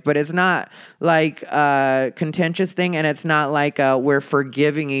certain ways, but it's not like a contentious thing, and it's not like we're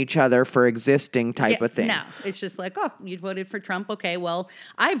forgiving each other for existing type of thing. No, it's just like, oh, you voted for Trump. Okay, well,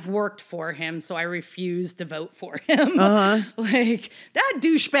 I've worked for him, so I refuse to vote for him. Like, that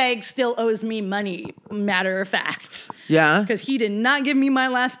douchebag still owes me money, matter of fact. Yeah? Because he did not give me my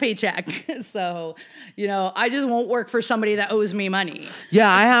last paycheck. So, I just won't work for somebody that owes me money. Yeah,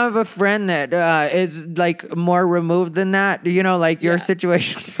 I have a friend that is like more removed than that. Like your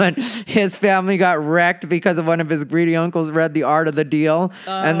situation when his family got wrecked because of one of his greedy uncles read The Art of the Deal,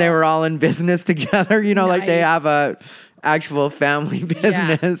 and they were all in business together. Like they Nice. have a actual family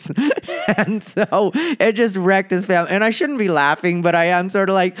business. And so it just wrecked his family. And I shouldn't be laughing, but I am sort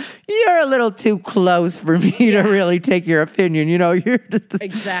of like, you're a little too close for me to really take your opinion. You're just,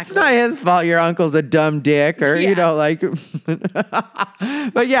 Exactly. It's not his fault your uncle's a dumb dick or, like.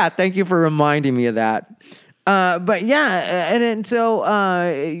 But yeah, thank you for reminding me of that. But yeah, and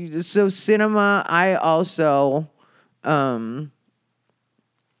so cinema, I also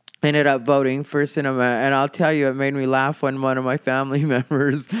ended up voting for cinema, and I'll tell you, it made me laugh when one of my family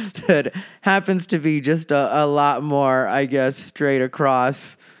members that happens to be just a lot more, I guess, straight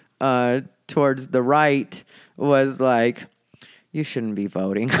across towards the right was like, you shouldn't be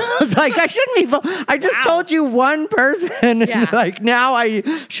voting. I was like, I shouldn't be voting. I just told you one person. Yeah. And like now I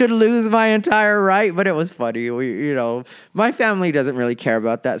should lose my entire right. But it was funny. My family doesn't really care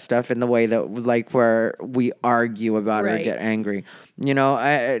about that stuff in the way that like where we argue about it or Right. get angry.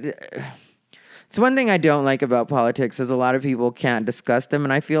 It's one thing I don't like about politics is a lot of people can't discuss them.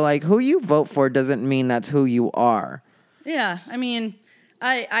 And I feel like who you vote for doesn't mean that's who you are. Yeah, I mean,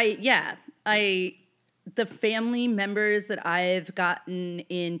 the family members that I've gotten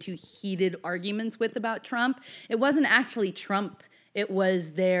into heated arguments with about Trump, it wasn't actually Trump. It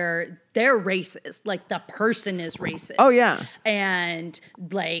was they're racist. Like the person is racist. Oh, yeah. And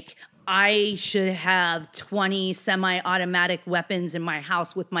like I should have 20 semi-automatic weapons in my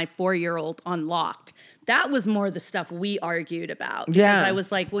house with my 4-year-old unlocked. That was more the stuff we argued about. Because Yeah. I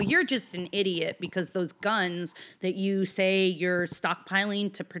was like, well, you're just an idiot because those guns that you say you're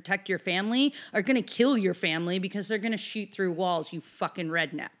stockpiling to protect your family are going to kill your family because they're going to shoot through walls, you fucking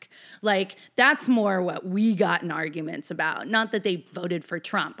redneck. Like, that's more what we got in arguments about. Not that they voted for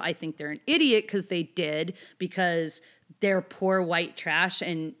Trump. I think they're an idiot because they did, because they're poor white trash,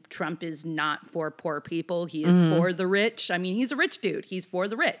 and Trump is not for poor people. He is for the rich. I mean, he's a rich dude. He's for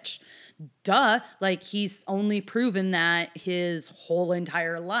the rich. Duh. Like, he's only proven that his whole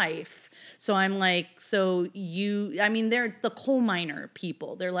entire life. So I'm like, they're the coal miner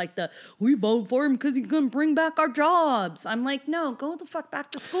people. They're like we vote for him because he's going to bring back our jobs. I'm like, no, go the fuck back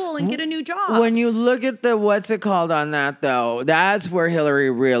to school and get a new job. When you look at the what's it called on that though, that's where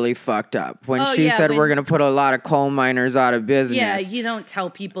Hillary really fucked up. When she said we're going to put a lot of coal miners out of business. Yeah, you don't tell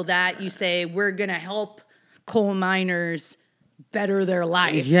people that. You say, we're going to help coal miners better their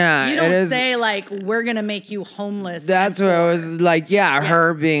life. Yeah, you it don't is- say like, we're going to make you homeless. That's what I was like,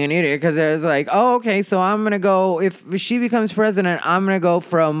 her being an idiot, because it was like, oh, okay, so I'm going to go, if she becomes president, I'm going to go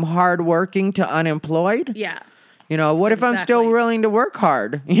from hardworking to unemployed. Yeah. What if I'm still Exactly. willing to work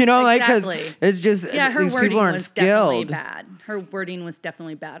hard? Like, because Exactly. it's just, Yeah, her these wording people aren't was definitely skilled. bad. Her wording was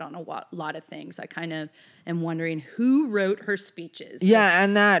definitely bad on a lot of things. I kind of am wondering who wrote her speeches. Yeah,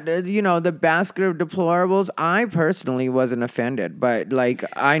 and that, the basket of deplorables, I personally wasn't offended, but like,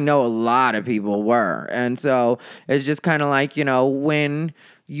 I know a lot of people were. And so it's just kind of like, when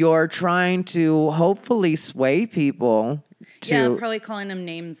you're trying to hopefully sway people to. Yeah, probably calling them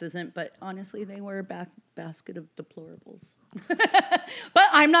names isn't, but honestly, they were a basket of deplorables. But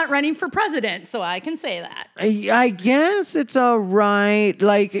I'm not running for president, so I can say that. I guess it's all right.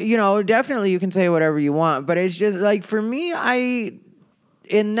 Like, definitely you can say whatever you want, but it's just like, for me, I,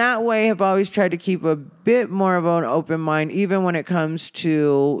 in that way, have always tried to keep a bit more of an open mind, even when it comes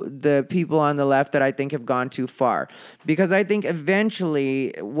to the people on the left that I think have gone too far. Because I think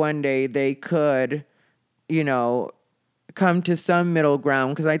eventually, one day, they could, come to some middle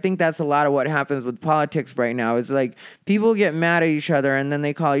ground, because I think that's a lot of what happens with politics right now. Is like people get mad at each other and then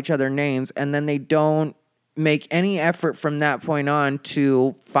they call each other names and then they don't make any effort from that point on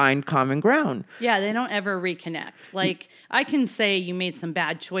to find common ground. Yeah, they don't ever reconnect. Like, I can say you made some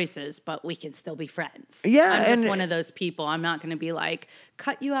bad choices, but we can still be friends. Yeah, I'm just and- one of those people. I'm not going to be like,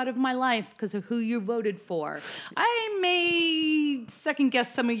 cut you out of my life because of who you voted for. I may second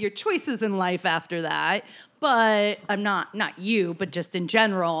guess some of your choices in life after that, but I'm not you, but just in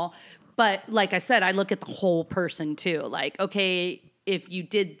general. But like I said, I look at the whole person too. Like, okay, if you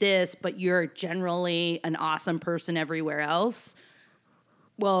did this, but you're generally an awesome person everywhere else,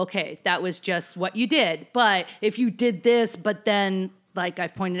 well, okay, that was just what you did. But if you did this, but then, like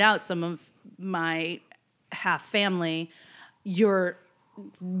I've pointed out, some of my half family, you're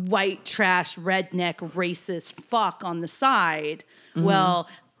white trash, redneck, racist fuck on the side. Well,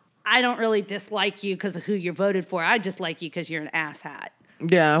 I don't really dislike you because of who you voted for. I dislike you because you're an asshat.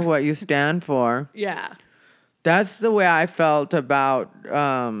 Yeah, what you stand for. Yeah. That's the way I felt about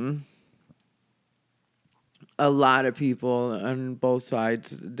a lot of people on both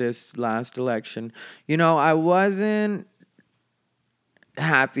sides this last election. You know, I wasn't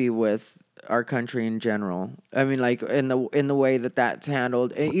happy with our country in general. I mean, like in the way that that's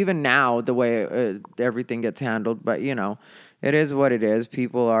handled. Even now, the way everything gets handled. But you know, it is what it is.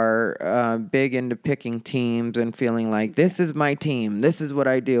 People are big into picking teams and feeling like this is my team. This is what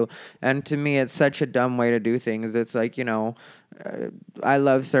I do. And to me, it's such a dumb way to do things. It's like, you know, I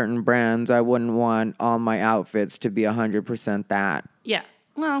love certain brands. I wouldn't want all my outfits to be 100% that. Yeah.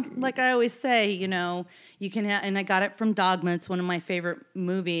 Well, like I always say, you know, you can and I got it from Dogma. It's one of my favorite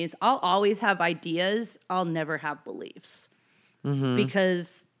movies. I'll always have ideas. I'll never have beliefs.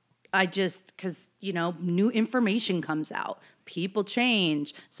 Because you know, new information comes out. People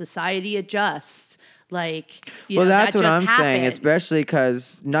change. Society adjusts. Like, you Well, know, that's that what just I'm saying, happened. especially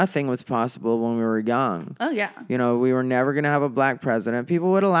because nothing was possible when we were young. Oh, yeah. You know, we were never going to have a black president.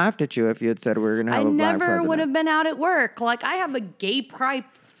 People would have laughed at you if you had said we were going to have I a black president. never would have been out at work. Like, I have a gay pride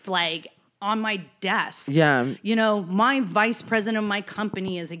flag on my desk. Yeah. You know, my vice president of my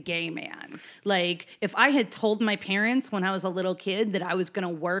company is a gay man. Like, if I had told my parents when I was a little kid that I was going to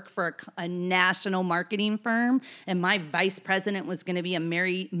work for a national marketing firm and my vice president was going to be a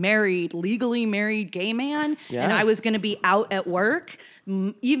legally married gay man, Yeah. and I was going to be out at work,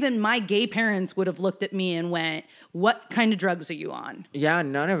 even my gay parents would have looked at me and went, "What kind of drugs are you on?" Yeah,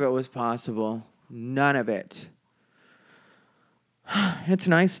 none of it was possible. None of it. It's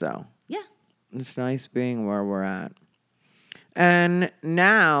nice, though. Yeah. It's nice being where we're at. And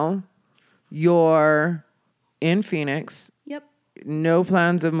now you're in Phoenix. Yep. No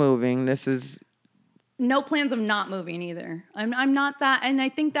plans of moving. This is... No plans of not moving either. I'm not that, and I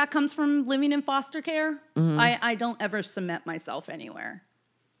think that comes from living in foster care. I don't ever cement myself anywhere.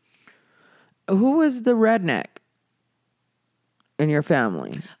 Who was the redneck in your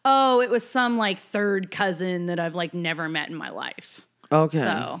family? Oh, it was some like third cousin that I've like never met in my life. Okay.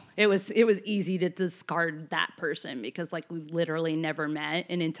 So it was easy to discard that person because like we've literally never met,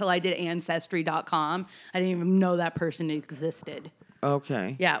 and until I did Ancestry.com, I didn't even know that person existed.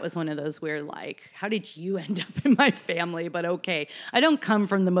 Okay. Yeah, it was one of those weird, like, how did you end up in my family? But okay, I don't come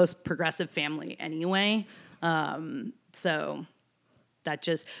from the most progressive family anyway. So that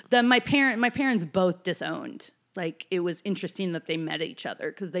just, my parents both disowned. Like, it was interesting that they met each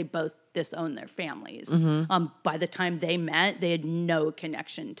other because they both disowned their families. By the time they met, they had no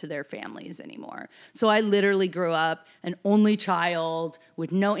connection to their families anymore. So I literally grew up an only child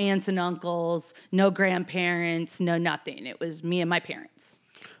with no aunts and uncles, no grandparents, no nothing. It was me and my parents.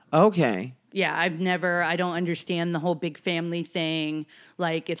 Okay. Yeah, I don't understand the whole big family thing.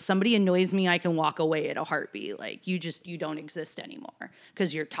 Like, if somebody annoys me, I can walk away at a heartbeat. Like, you don't exist anymore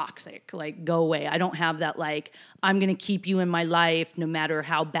because you're toxic. Like, go away. I don't have that, like, I'm going to keep you in my life no matter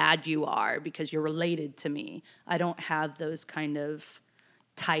how bad you are because you're related to me. I don't have those kind of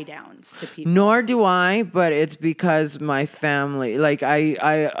tie downs to people. Nor do I, but it's because my family, like,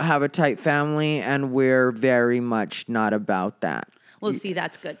 I have a tight family and we're very much not about that. Well, see,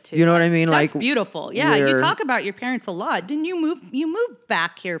 that's good too. You know what I mean? That's Like, beautiful. Yeah, you we're- talk about your parents a lot. Didn't you move? You moved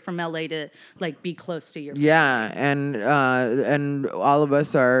back here from LA to like be close to your. Yeah, and all of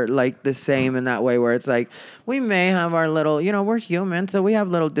us are like the same in that way where it's like we may have our little, you know, we're human, so we have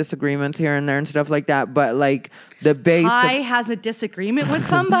little disagreements here and there and stuff like that, but like the base Ty of, has a disagreement with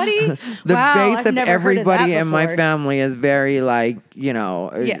somebody. the Wow, base I've of never heard of everybody that in my before. family is very like, you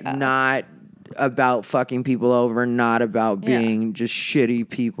know, Yeah. not about fucking people over, not about Yeah. being just shitty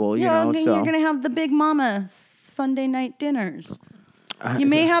people, you Yeah, know, then so you're gonna have the big mama Sunday night dinners. You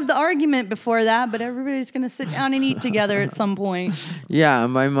may have the argument before that, but everybody's gonna sit down and eat together at some point. yeah,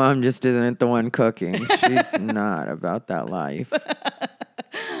 my mom just isn't the one cooking. She's not about that life.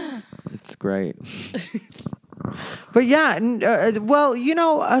 It's great. But yeah, well,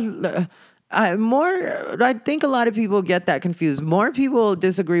 I think a lot of people get that confused. More people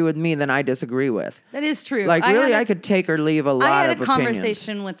disagree with me than I disagree with. That is true. Like, really, I could take or leave a lot of I had a opinions.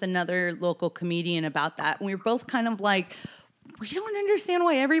 conversation with another local comedian about that. And we were both kind of like, we don't understand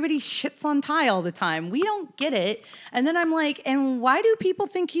why everybody shits on Ty all the time. We don't get it. And then I'm like, and why do people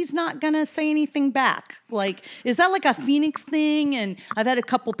think he's not going to say anything back? Like, is that like a Phoenix thing? And I've had a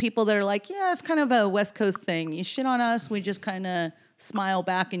couple people that are like, yeah, it's kind of a West Coast thing. You shit on us, we just kind of smile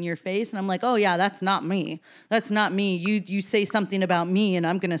back in your face. And I'm like, oh yeah, that's not me. That's not me. You say something about me and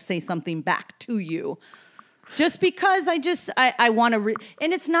I'm going to say something back to you. Just because I want to,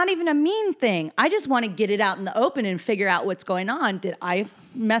 and it's not even a mean thing. I just want to get it out in the open and figure out what's going on. Did I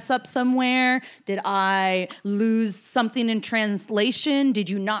mess up somewhere? Did I lose something in translation? Did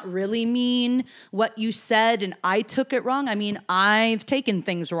you not really mean what you said and I took it wrong? I mean, I've taken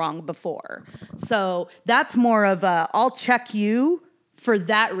things wrong before. So that's more of a, I'll check you for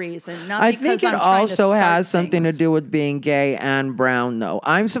that reason, not I because think it I'm trying to also start has something to things. do with being gay and brown, though.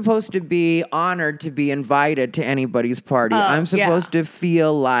 I'm supposed to be honored to be invited to anybody's party. I'm supposed to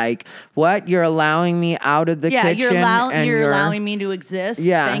feel like, what? You're allowing me out of the kitchen? You're and allowing me to exist?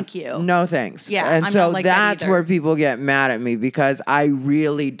 Yeah. Thank you. No thanks. Yeah, and I'm so not like that that's either. where people get mad at me because I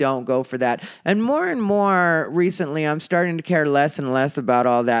really don't go for that. And more recently, I'm starting to care less and less about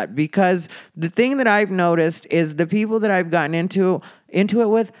all that because the thing that I've noticed is the people that I've gotten into it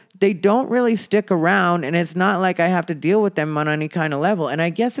with, they don't really stick around, and it's not like I have to deal with them on any kind of level. And I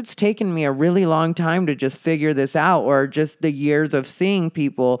guess it's taken me a really long time to just figure this out, or just the years of seeing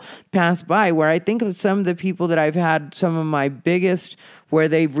people pass by, where I think of some of the people that I've had some of my biggest, where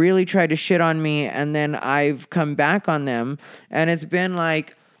they've really tried to shit on me, and then I've come back on them, and it's been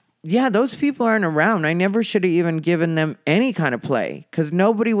like, yeah, those people aren't around. I never should have even given them any kind of play, because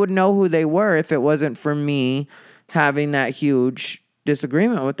nobody would know who they were if it wasn't for me having that huge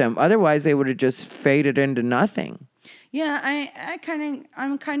disagreement with them. Otherwise, they would have just faded into nothing. Yeah,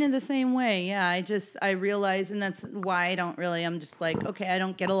 I'm kind of the same way. Yeah, I realize, and that's why I'm just like, okay, I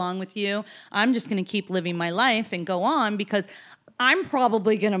don't get along with you. I'm just going to keep living my life and go on because I'm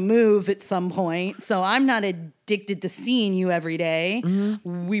probably going to move at some point. So I'm not addicted to seeing you every day.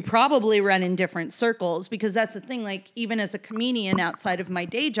 Mm-hmm. We probably run in different circles because that's the thing. Like, even as a comedian outside of my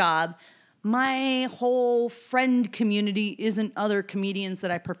day job, my whole friend community isn't other comedians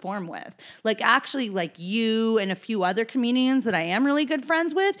that I perform with. Like, actually, like you and a few other comedians that I am really good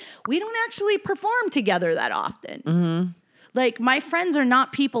friends with, we don't actually perform together that often. Mm-hmm. Like, my friends are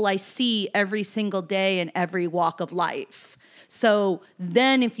not people I see every single day in every walk of life. So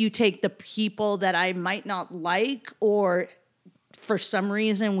then if you take the people that I might not like, or for some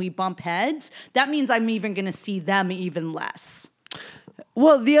reason we bump heads, that means I'm even going to see them even less.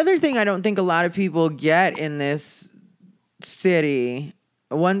 Well, the other thing I don't think a lot of people get in this city,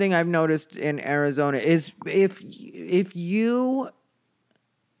 one thing I've noticed in Arizona is if you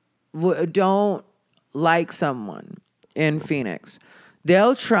don't like someone in Phoenix,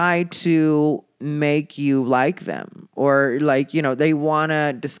 they'll try to make you like them, or like, they want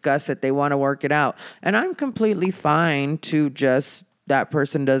to discuss it. They want to work it out. And I'm completely fine to just, that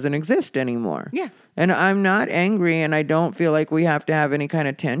person doesn't exist anymore. Yeah. And I'm not angry, and I don't feel like we have to have any kind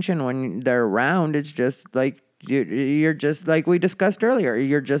of tension when they're around. It's just like, you're just, like we discussed earlier,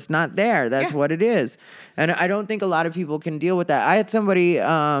 you're just not there. That's what it is. And I don't think a lot of people can deal with that. I had somebody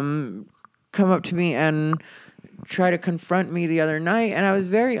come up to me and try to confront me the other night, and I was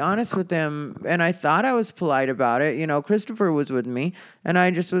very honest with them, and I thought I was polite about it. Christopher was with me, and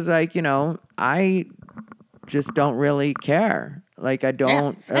I just was like, I just don't really care. Like, I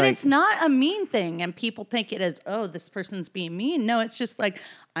don't. Yeah. And it's not a mean thing. And people think it is, oh, this person's being mean. No, it's just like,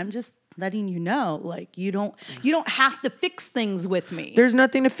 I'm just letting you know, like, you don't have to fix things with me. There's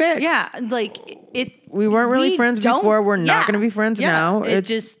nothing to fix. Yeah. Like, we weren't really friends before. We're not going to be friends now.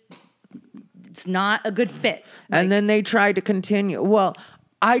 It's not a good fit. And then they tried to continue. Well,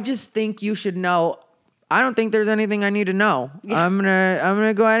 I just think you should know. I don't think there's anything I need to know. Yeah. I'm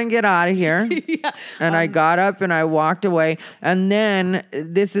gonna go ahead and get out of here. Yeah. And I got up and I walked away. And then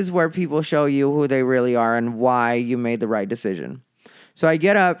this is where people show you who they really are and why you made the right decision. So I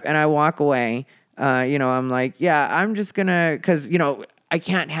get up and I walk away. I'm like, yeah, I'm just gonna, because I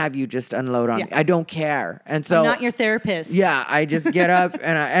can't have you just unload on me. I don't care. And so I'm not your therapist. Yeah, I just get up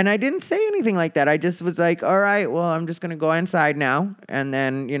and I didn't say anything like that. I just was like, all right, well, I'm just going to go inside now. And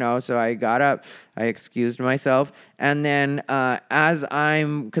then, so I got up, I excused myself. And then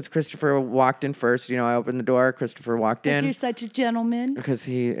because Christopher walked in first, I opened the door. Christopher walked in. You're such a gentleman. Because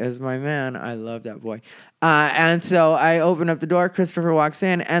he is my man. I love that boy. And so I open up the door. Christopher walks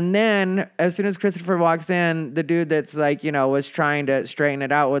in. And then as soon as Christopher walks in, the dude that's like, was trying to straighten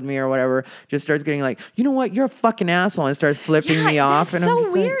it out with me or whatever, just starts getting like, you know what? You're a fucking asshole. And starts flipping me off. That's And I'm so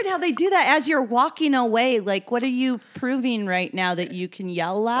just weird how they do that as you're walking away. Like, what are you proving right now that you can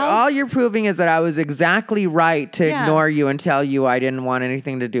yell loud? All you're proving is that I was exactly right to ignore you and tell you I didn't want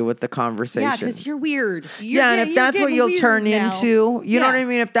anything to do with the conversation. Yeah, because you're weird. And if that's what you'll turn into, you know what I Yeah.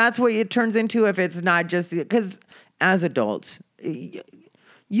 mean? If that's what it turns into, if it's not just because as adults,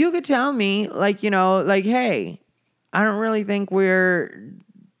 you could tell me hey, I don't really think we're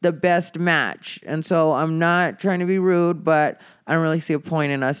the best match. And so I'm not trying to be rude, but I don't really see a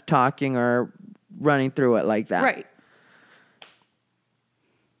point in us talking or running through it like that. Right.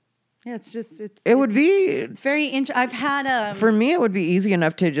 Yeah, It's very interesting. I've had for me, it would be easy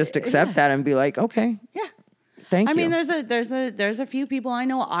enough to just accept that and be like, okay. Yeah. Thank you. I mean, there's a few people I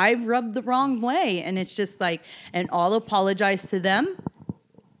know I've rubbed the wrong way, and it's just like, and I'll apologize to them,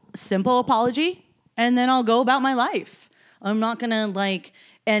 simple apology, and then I'll go about my life. I'm not gonna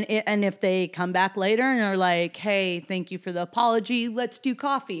and if they come back later and are like, hey, thank you for the apology, let's do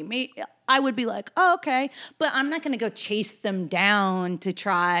coffee. I would be like, oh, okay, but I'm not gonna go chase them down to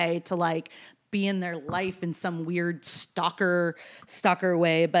try to be in their life in some weird stalker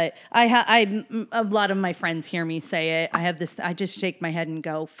way. But a lot of my friends hear me say it. I just shake my head and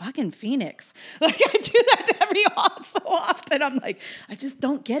go, fucking Phoenix. I do that every so often. I'm like, I just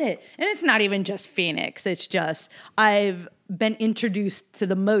don't get it. And it's not even just Phoenix. It's just, I've been introduced to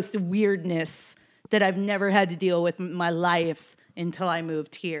the most weirdness that I've never had to deal with in my life until I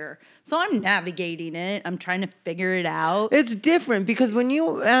moved here. So I'm navigating it. I'm trying to figure it out. It's different because when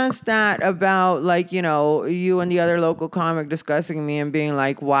you ask that about you and the other local comic discussing me and being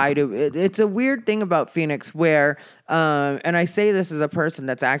like, it's a weird thing about Phoenix where, and I say this as a person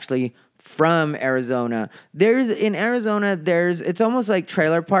that's actually from Arizona. It's almost like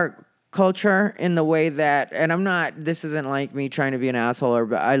trailer park culture in the way that, and this isn't like me trying to be an asshole,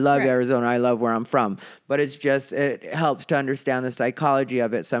 but I love Arizona. I love where I'm from. But it helps to understand the psychology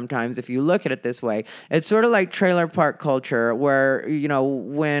of it sometimes if you look at it this way. It's sort of like trailer park culture where,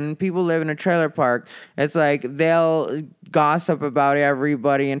 when people live in a trailer park, it's like they'll gossip about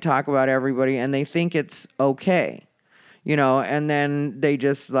everybody and talk about everybody and they think it's okay. And then they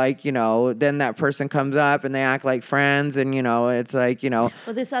just then that person comes up and they act like friends and, it's like, Well,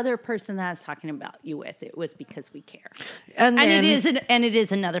 this other person that I was talking about you with, it was because we care. And it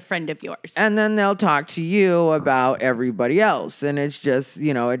is another friend of yours. And then they'll talk to you about everybody else. And it's just,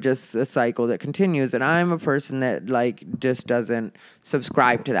 it's just a cycle that continues. And I'm a person that just doesn't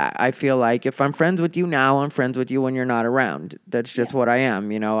subscribe to that. I feel like if I'm friends with you now, I'm friends with you when you're not around. That's just what I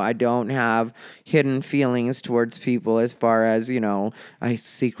am. I don't have hidden feelings towards people as far as, I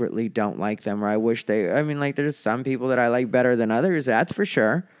secretly don't like them or I wish there's some people that I like better than others. That's for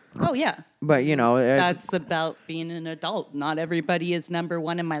sure. Oh, yeah. But, that's about being an adult. Not everybody is number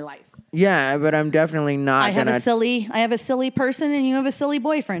one in my life. Yeah, but I'm definitely not I have a silly person and you have a silly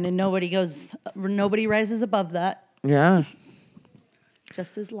boyfriend and nobody rises above that. Yeah.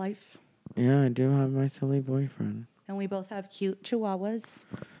 Just as life. Yeah, I do have my silly boyfriend. And we both have cute chihuahuas.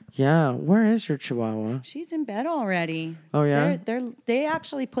 Yeah, where is your chihuahua? She's in bed already. Oh, yeah? They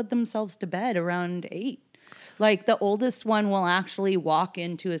actually put themselves to bed around 8. The oldest one will actually walk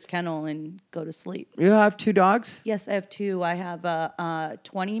into his kennel and go to sleep. You have 2 dogs? Yes, I have 2. I have a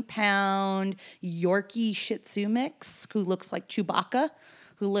 20-pound Yorkie Shih Tzu mix who looks like Chewbacca,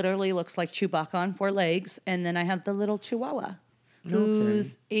 who literally looks like Chewbacca on 4 legs. And then I have the little Chihuahua,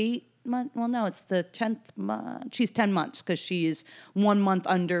 who's 8 months. Well, no, it's the 10th month. She's 10 months because she's 1 month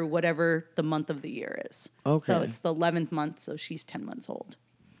under whatever the month of the year is. Okay. So it's the 11th month, so she's 10 months old.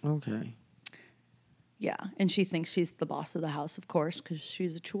 Okay. Yeah, and she thinks she's the boss of the house, of course, because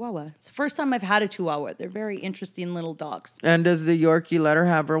she's a Chihuahua. It's the first time I've had a Chihuahua. They're very interesting little dogs. And does the Yorkie let her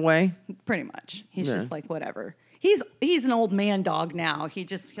have her way? Pretty much. He's just like, whatever. He's an old man dog now.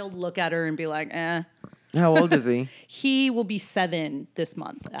 He'll look at her and be like, eh. How old is he? He will be 7 this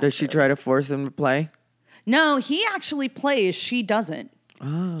month. Actually. Does she try to force him to play? No, he actually plays. She doesn't.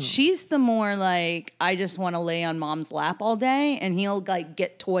 Oh. She's the more I just want to lay on mom's lap all day, and he'll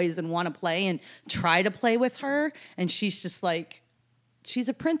get toys and want to play and try to play with her, and she's just she's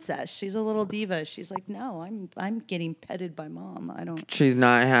a princess. She's a little diva. She's like, no, I'm getting petted by mom. I don't. She's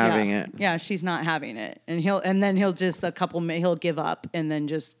not having it. Yeah, she's not having it, and then he'll just he'll give up and then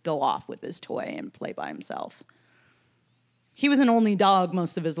just go off with his toy and play by himself. he was an only dog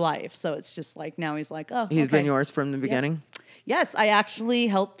most of his life. So it's just like, now he's like, oh, He's okay. been yours from the beginning? Yes, I actually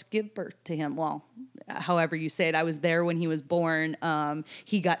helped give birth to him. Well, however you say it, I was there when he was born.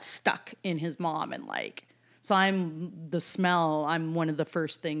 He got stuck in his mom and so I'm one of the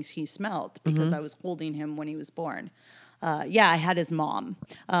first things he smelled because I was holding him when he was born. I had his mom.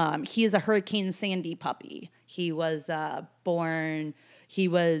 He is a Hurricane Sandy puppy. He was he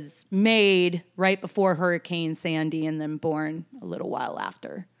was made right before Hurricane Sandy and then born a little while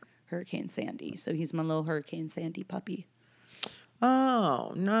after Hurricane Sandy. So he's my little Hurricane Sandy puppy.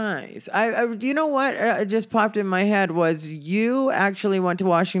 Oh, nice. I you know what? It just popped in my head was you actually went to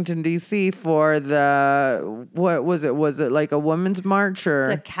Washington, D.C. for what was it? Was it like a women's march or?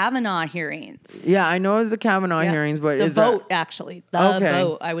 The Kavanaugh hearings. Yeah, I know it was the Kavanaugh Yeah. hearings, but the is vote, actually. The Okay.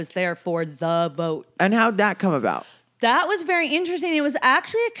 vote. I was there for the vote. And how'd that come about? That was very interesting. It was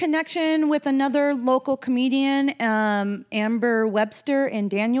actually a connection with another local comedian, Amber Webster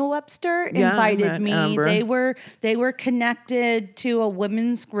and Daniel Webster Yeah, I invited met me. Amber. They were connected to a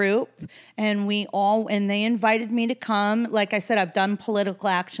women's group, and they invited me to come. Like I said, I've done political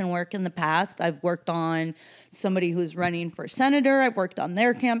action work in the past. I've worked on somebody who's running for senator. I've worked on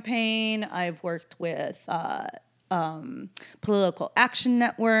their campaign. I've worked with political action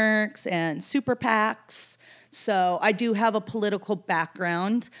networks and super PACs. So I do have a political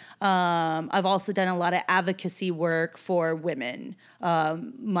background. I've also done a lot of advocacy work for women,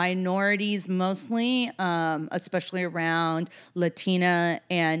 minorities mostly, especially around Latina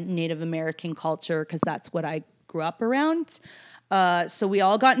and Native American culture, because that's what I grew up around. So we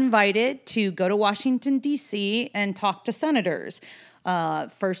all got invited to go to Washington, D.C. and talk to senators.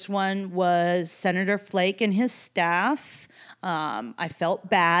 First one was Senator Flake and his staff. I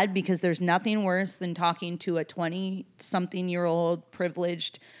felt bad because there's nothing worse than talking to a 20-something-year-old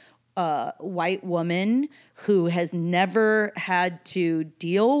privileged white woman who has never had to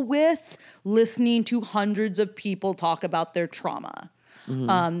deal with listening to hundreds of people talk about their trauma.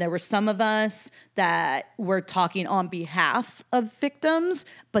 There were some of us that were talking on behalf of victims,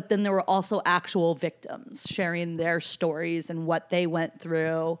 but then there were also actual victims sharing their stories and what they went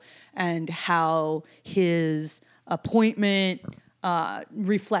through and how his appointment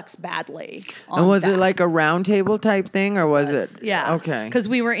reflects badly on And was that. it like a round table type thing or was it? Yeah. Okay. Because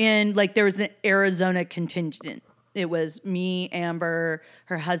we were in, there was an Arizona contingent. It was me, Amber,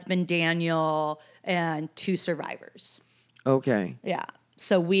 her husband, Daniel, and 2 survivors. Okay. Yeah.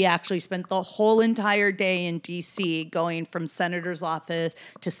 So we actually spent the whole entire day in D.C. going from senator's office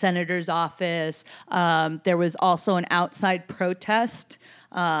to senator's office. There was also an outside protest,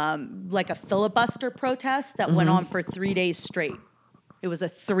 like a filibuster protest that went on for 3 days straight. It was a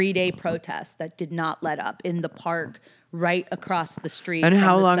 3-day protest that did not let up in the park right across the street. And from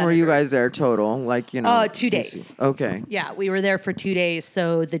how the long were you senators. guys there total? 2 days. Okay. Yeah, we were there for 2 days.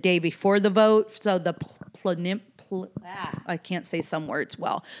 So the day before the vote, so the I can't say some words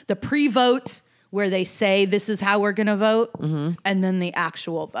well. The pre-vote where they say this is how we're going to vote, and then the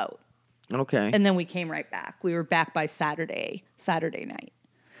actual vote. Okay. And then we came right back. We were back by Saturday night.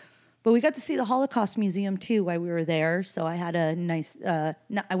 But we got to see the Holocaust Museum too while we were there. So I had a nice, I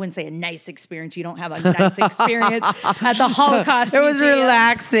wouldn't say a nice experience. You don't have a nice experience at the Holocaust It was Museum.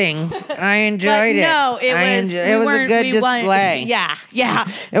 relaxing. I enjoyed it. No, it was. It was a good display. Yeah.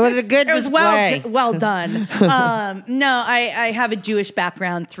 It was a good It was display. well done. No, I have a Jewish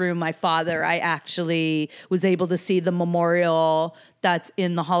background through my father. I actually was able to see the memorial that's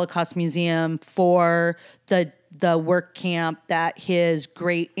in the Holocaust Museum for the work camp that his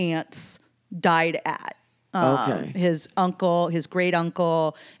great aunts died at. Okay. His uncle, his great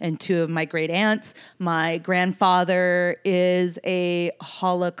uncle, and 2 of my great aunts. My grandfather is a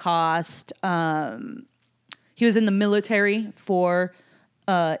Holocaust. He was in the military for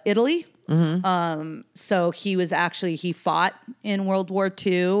Italy. So he fought in World War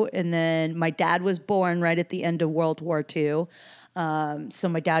II, and then my dad was born right at the end of World War II. So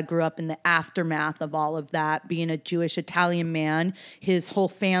my dad grew up in the aftermath of all of that, being a Jewish Italian man. His whole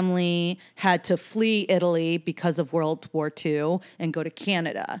family had to flee Italy because of World War II and go to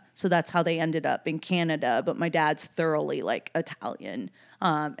Canada. So that's how they ended up in Canada. But my dad's thoroughly Italian.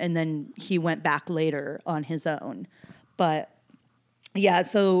 And then he went back later on his own. But yeah,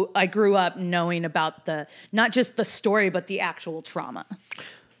 so I grew up knowing about not just the story, but the actual trauma.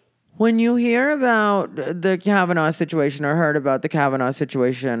 When you hear about the Kavanaugh situation or heard about the Kavanaugh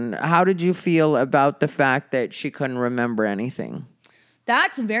situation, how did you feel about the fact that she couldn't remember anything?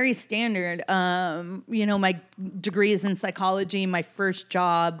 That's very standard. My degree is in psychology. My first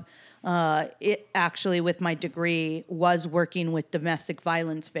job, with my degree, was working with domestic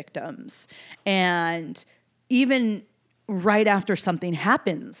violence victims. And even right after something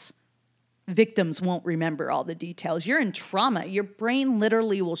happens, victims won't remember all the details. You're in trauma. Your brain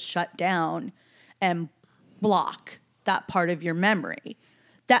literally will shut down and block that part of your memory.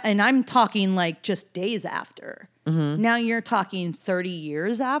 And I'm talking like just days after. Now you're talking 30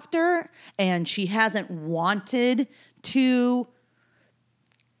 years after, and she hasn't wanted to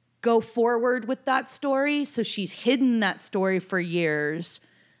go forward with that story. So she's hidden that story for years,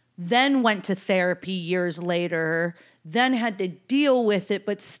 then went to therapy years later, then had to deal with it,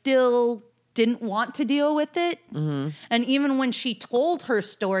 but still didn't want to deal with it. And even when she told her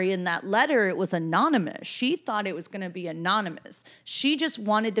story in that letter, it was anonymous. She thought it was going to be anonymous. She just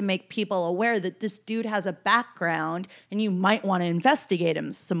wanted to make people aware that this dude has a background and you might want to investigate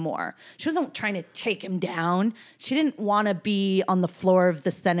him some more. She wasn't trying to take him down. She didn't want to be on the floor of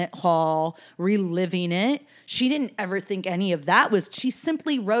the Senate hall reliving it. She didn't ever think any of that was, she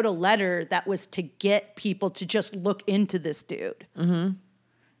simply wrote a letter that was to get people to just look into this dude.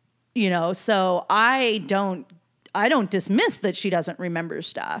 You know, so I don't dismiss that she doesn't remember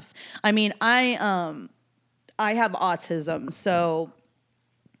stuff. I mean, I have autism, so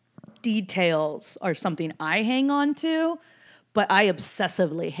details are something I hang on to, but I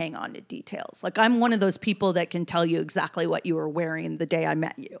obsessively hang on to details. Like, I'm one of those people that can tell you exactly what you were wearing the day I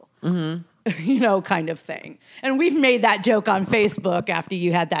met you. You know, kind of thing. And we've made that joke on Facebook after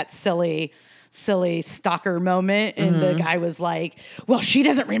you had that silly stalker moment, and the guy was like, well, she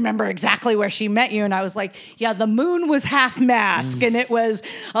doesn't remember exactly where she met you. And I was like, yeah, the moon was half mask and it was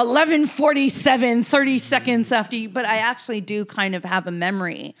 11:47, 30 seconds after you. But I actually do kind of have a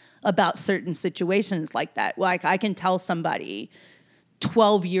memory about certain situations like that. Like, I can tell somebody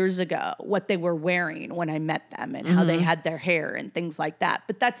 12 years ago what they were wearing when I met them and how they had their hair and things like that.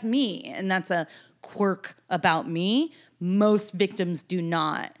 But that's me, and that's a quirk about me. Most victims do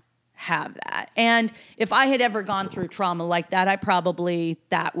not have that. And if I had ever gone through trauma like that,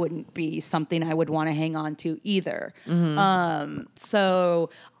 that wouldn't be something I would want to hang on to either. So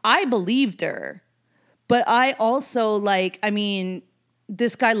I believed her, but I also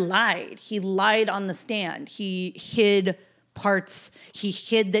this guy lied. He lied on the stand. He hid parts. He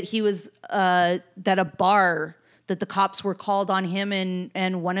hid that he was, that a bar, that the cops were called on him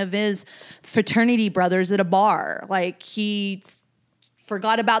and one of his fraternity brothers at a bar. Like, he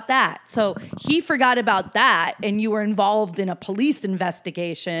forgot about that. So he forgot about that, and you were involved in a police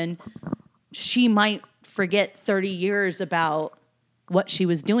investigation. She might forget 30 years about what she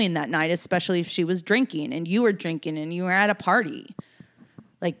was doing that night, especially if she was drinking and you were drinking and you were at a party.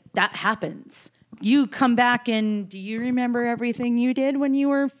 Like, that happens. You come back and do you remember everything you did when you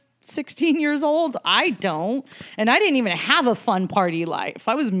were 16 years old? I don't. And I didn't even have a fun party life.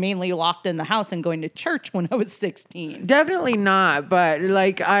 I was mainly locked in the house and going to church when I was 16. Definitely not. But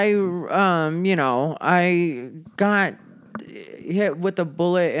like, I got hit with a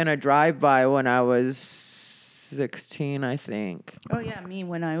bullet in a drive-by when I was 16, I think. Oh yeah, me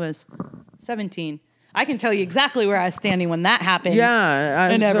when I was 17. I can tell you exactly where I was standing when that happened.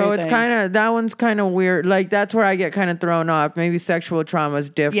 Yeah, so it's that one's kind of weird. Like, that's where I get kind of thrown off. Maybe sexual trauma is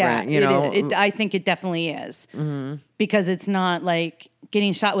different. I think it definitely is, because it's not like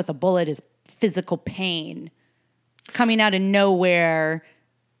getting shot with a bullet is physical pain coming out of nowhere.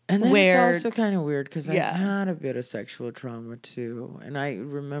 And then it's also kind of weird because I've had a bit of sexual trauma too, and I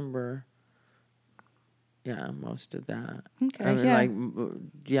remember, most of that.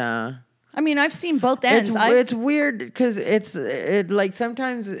 Okay, I mean, I've seen both ends. It's weird because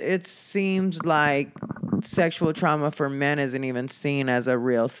sometimes it seems like sexual trauma for men isn't even seen as a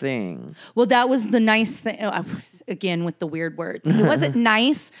real thing. Well, that was the nice thing. Again, with the weird words. It wasn't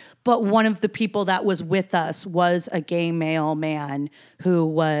nice, but one of the people that was with us was a gay male man who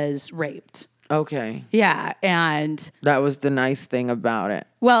was raped. Okay. Yeah, and that was the nice thing about it.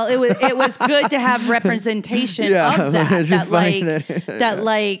 Well, it was good to have representation of that.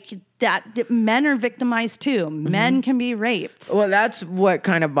 That men are victimized too. Men can be raped. Well, that's what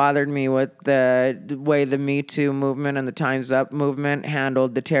kind of bothered me with the way the Me Too movement and the Time's Up movement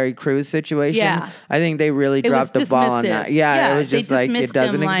handled the Terry Crews situation. Yeah. I think they really dropped the ball on that. Yeah, it was just like, it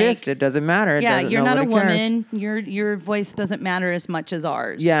doesn't exist. It doesn't matter. You're not a woman. Your voice doesn't matter as much as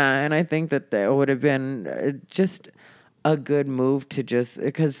ours. Yeah, and I think that would have been just a good move to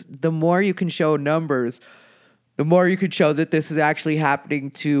because the more you can show numbers, the more you could show that this is actually happening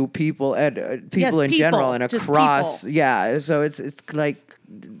to people and people in general and across. Yeah, so it's like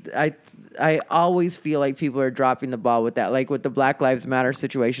I always feel like people are dropping the ball with that. Like with the Black Lives Matter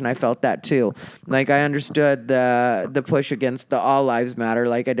situation, I felt that too. Like, I understood the push against the All Lives Matter.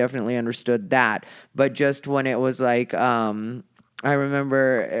 Like, I definitely understood that. But just when it was like I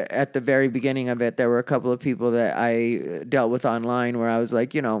remember at the very beginning of it, there were a couple of people that I dealt with online where I was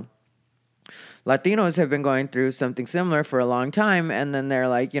like, Latinos have been going through something similar for a long time, and then they're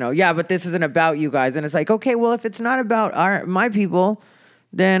like, yeah, but this isn't about you guys. And it's like, okay, well, if it's not about my people,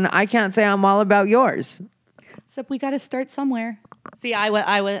 then I can't say I'm all about yours. Except we got to start somewhere. See, I'm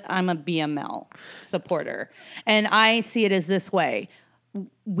a BML supporter, and I see it as this way.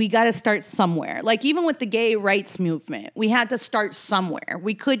 We got to start somewhere. Like even with the gay rights movement, we had to start somewhere.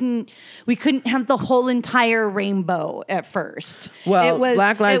 We couldn't have the whole entire rainbow at first. Well,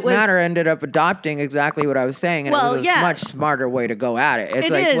 Black Lives Matter ended up adopting exactly what I was saying, and it was a much smarter way to go at it. It's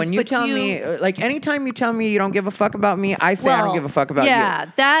like when you tell me, like anytime you tell me you don't give a fuck about me, I say I don't give a fuck about you. Yeah,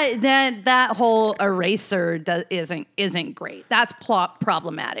 that whole eraser isn't great. That's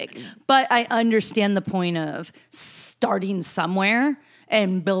problematic. But I understand the point of starting somewhere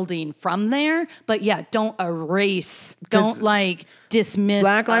and building from there. But yeah, don't erase, don't dismiss.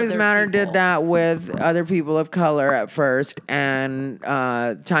 Black Lives Matter people. did that with other people of color at first, and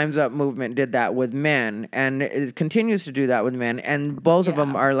Time's Up movement did that with men, and it continues to do that with men, and both of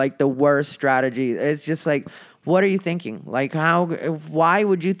them are like the worst strategy. It's just like, what are you thinking? Like why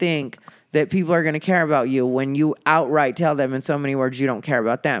would you think that people are going to care about you when you outright tell them in so many words you don't care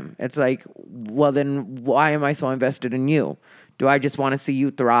about them? It's like, well, then why am I so invested in you? Do I just want to see you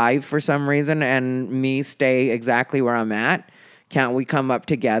thrive for some reason and me stay exactly where I'm at? Can't we come up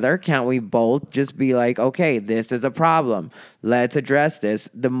together? Can't we both just be like, okay, this is a problem. Let's address this.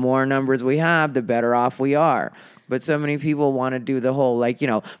 The more numbers we have, the better off we are. But so many people want to do the whole,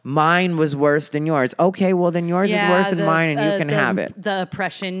 mine was worse than yours. Okay, well, then yours is worse than mine, and you can have it. The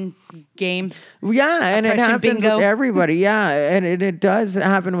oppression game. Yeah, and it happens bingo. with everybody. Yeah, and it does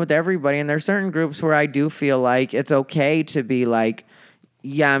happen with everybody. And there's certain groups where I do feel like it's okay to be like,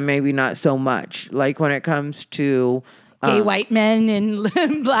 yeah, maybe not so much. Like when it comes to gay white men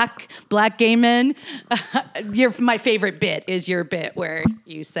and black gay men. My favorite bit is your bit where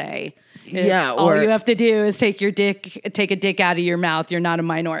you say, all you have to do is take a dick out of your mouth. You're not a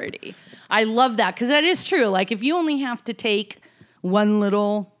minority. I love that because that is true. Like if you only have to take one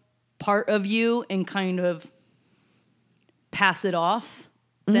little part of you and kind of pass it off,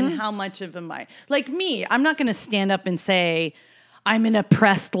 then how much of am I? Like me, I'm not going to stand up and say I'm an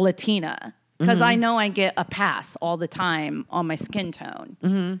oppressed Latina. Because I know I get a pass all the time on my skin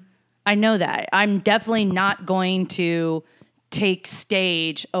tone. I know that. I'm definitely not going to take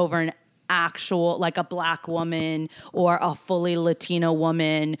stage over an actual, like a black woman or a fully Latino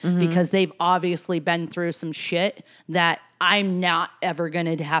woman because they've obviously been through some shit that I'm not ever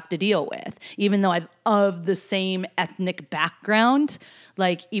going to have to deal with. Even though I'm of the same ethnic background,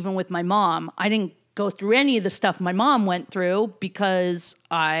 like even with my mom, I didn't go through any of the stuff my mom went through because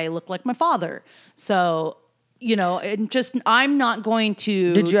I look like my father. So, I'm not going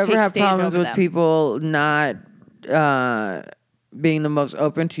to. Did you ever have problems with them. people not being the most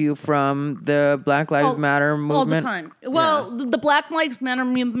open to you from the Black Lives Matter movement? All the time. Well, the Black Lives Matter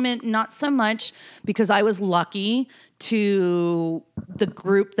movement, not so much because I was lucky to the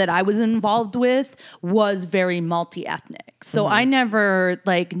group that I was involved with was very multi-ethnic. So I never,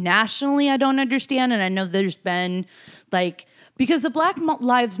 nationally, I don't understand. And I know there's been, because the Black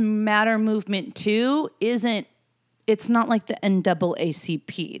Lives Matter movement, too, it's not like the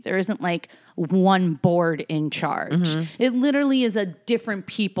NAACP. There isn't, one board in charge. It literally is a different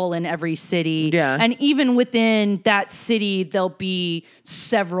people in every city. Yeah. And even within that city, there'll be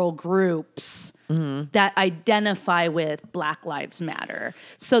several groups that identify with Black Lives Matter.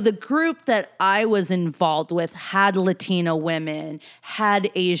 So the group that I was involved with had Latino women,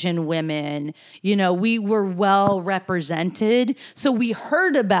 had Asian women. We were well represented. So we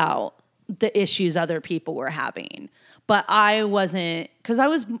heard about the issues other people were having. But I wasn't, because I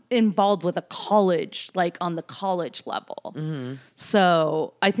was involved with a college, on the college level.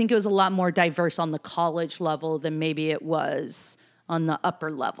 So I think it was a lot more diverse on the college level than maybe it was on the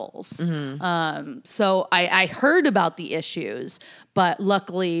upper levels. So I heard about the issues, but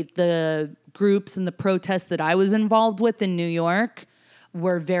luckily the groups and the protests that I was involved with in New York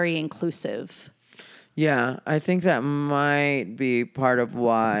were very inclusive. Yeah, I think that might be part of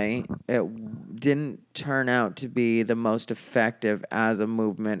why it didn't turn out to be the most effective as a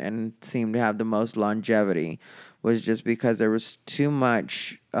movement and seemed to have the most longevity, was just because there was too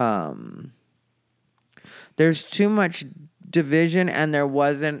much, there's too much division, and there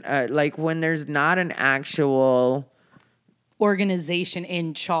wasn't, when there's not an actual organization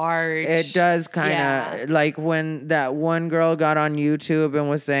in charge. It does kind of like when that one girl got on YouTube and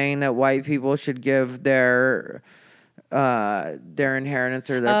was saying that white people should give their inheritance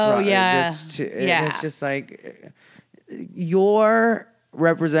or their it's just like you're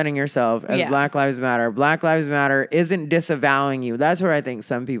representing yourself as Yeah. Black Lives Matter. Black Lives Matter isn't disavowing you. That's where I think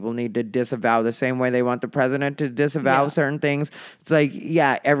some people need to disavow the same way they want the president to disavow Yeah. certain things. It's like,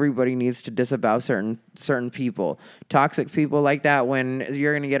 yeah, everybody needs to disavow certain people. Toxic people like that, when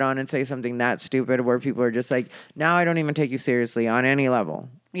you're going to get on and say something that stupid where people are just like, now I don't even take you seriously on any level.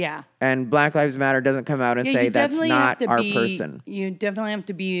 Yeah. And Black Lives Matter doesn't come out and say that's not our person. You definitely have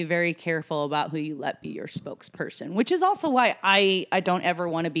to be very careful about who you let be your spokesperson, which is also why I don't ever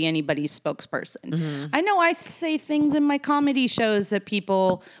want to be anybody's spokesperson. I know I say things in my comedy shows that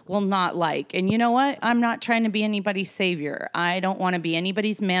people will not like. And you know what? I'm not trying to be anybody's savior. I don't want to be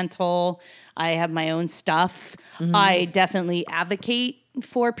anybody's mantle. I have my own stuff. I definitely advocate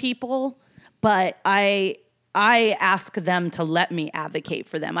for people, but I ask them to let me advocate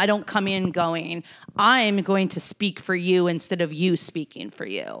for them. I don't come in going, I'm going to speak for you instead of you speaking for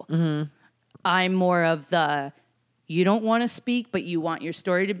you. I'm more of the, you don't want to speak, but you want your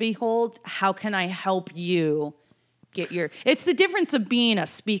story to be told. How can I help you get your... It's the difference of being a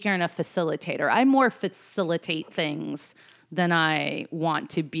speaker and a facilitator. I more facilitate things than I want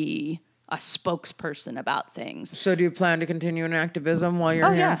to be a spokesperson about things. So do you plan to continue in activism while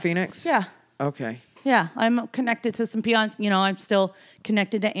you're here in Phoenix? Yeah. Okay. Yeah, I'm connected to some peons. You know, I'm still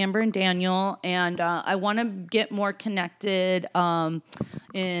connected to Amber and Daniel, and I want to get more connected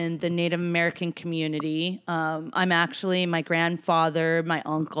in the Native American community. I'm actually, my grandfather, my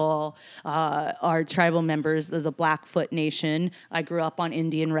uncle are tribal members of the Blackfoot Nation. I grew up on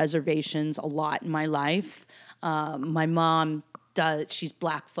Indian reservations a lot in my life. My mom she's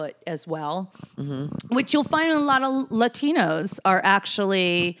Blackfoot as well, which you'll find a lot of Latinos are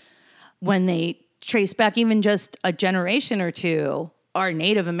actually, when they trace back even just a generation or two, are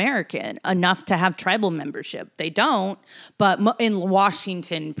Native American enough to have tribal membership. They don't, but in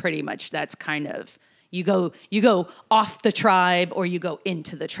Washington, pretty much that's kind of, you go off the tribe or you go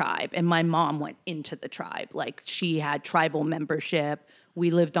into the tribe. And my mom went into the tribe. Like, she had tribal membership. We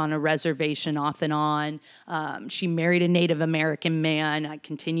lived on a reservation off and on. She married a Native American man. I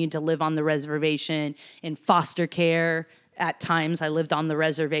continued to live on the reservation in foster care. At times, I lived on the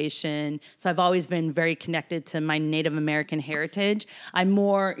reservation. So I've always been very connected to my Native American heritage. I'm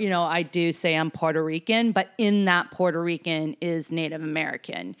more, I do say I'm Puerto Rican, but in that Puerto Rican is Native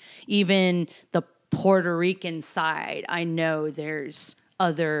American. Even the Puerto Rican side, I know there's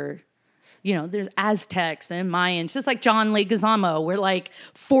other... there's Aztecs and Mayans, just like John Leguizamo. We're like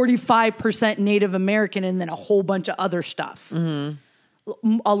 45% Native American and then a whole bunch of other stuff.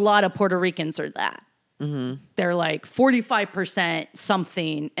 A lot of Puerto Ricans are that. They're like 45%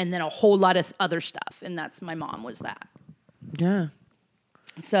 something and then a whole lot of other stuff. And that's, my mom was that. Yeah.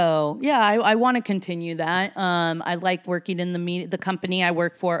 So, yeah, I want to continue that. I like working in the company I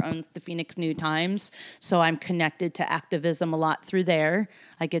work for owns the Phoenix New Times, so I'm connected to activism a lot through there.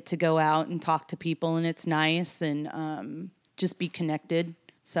 I get to go out and talk to people, and it's nice, and just be connected.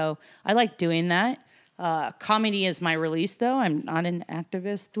 So I like doing that. Comedy is my release, though. I'm not an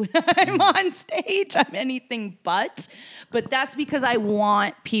activist when I'm on stage. I'm anything but. But that's because I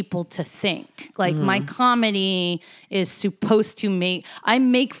want people to think. Like, my comedy is supposed to I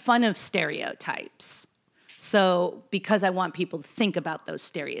make fun of stereotypes. So, because I want people to think about those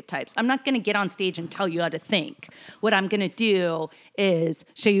stereotypes. I'm not going to get on stage and tell you how to think. What I'm going to do is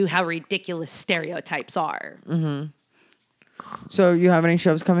show you how ridiculous stereotypes are. So you have any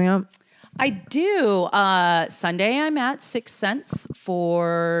shows coming up? I do. Sunday, I'm at 6 Cents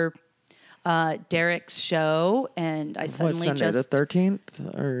for Derek's show, and I suddenly What, Sunday, the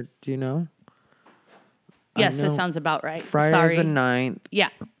 13th? Or do you know? Yes, that sounds about right. Friday's the 9th. Yeah,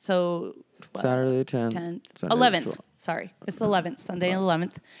 so... Saturday the 10th. 11th. Sorry. It's the 11th. Sunday the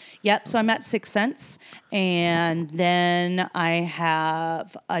 11th. Yep, so I'm at 6 Cents, and then I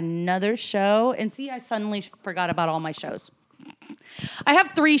have another show, and see, I suddenly forgot about all my shows. I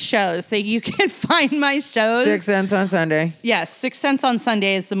have 3 shows, so you can find my shows. 6 Cents on Sunday. Yes, 6 Cents on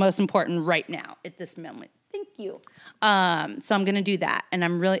Sunday is the most important right now at this moment. Thank you. So I'm going to do that. And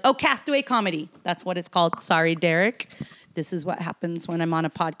I'm really... Oh, Castaway Comedy. That's what it's called. Sorry, Derek. This is what happens when I'm on a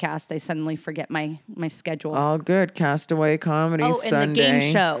podcast. I suddenly forget my schedule. All good. Castaway Comedy and Sunday. The game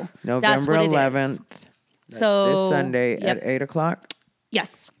show. November 11th. So this Sunday at 8 o'clock.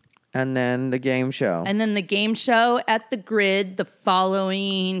 Yes. And then the game show. And then the game show at the Grid the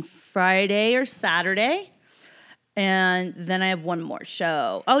following Friday or Saturday. And then I have one more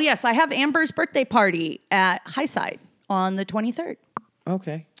show. Oh, yes. I have Amber's birthday party at Highside on the 23rd.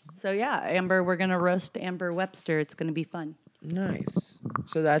 Okay. So, yeah, Amber, we're going to roast Amber Webster. It's going to be fun. Nice.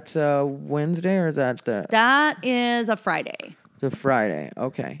 So that's Wednesday, or is that the... That is a Friday. The Friday.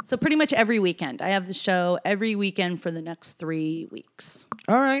 Okay. So pretty much every weekend. I have the show every weekend for the next 3 weeks.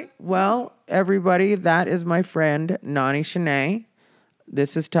 All right. Well, everybody, that is my friend, Nani Shanae.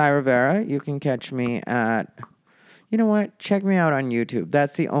 This is Ty Rivera. You can catch me at, you know what? Check me out on YouTube.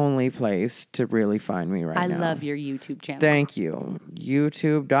 That's the only place to really find me right now. I love your YouTube channel. Thank you.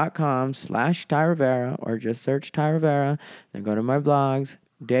 YouTube.com/Ty Rivera, or just search Ty Rivera. Then go to my blogs.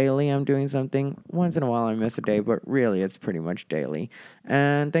 Daily, I'm doing something. Once in a while, I miss a day, but really, it's pretty much daily.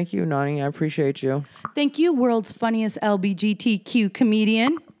 And thank you, Nani. I appreciate you. Thank you, world's funniest LGBTQ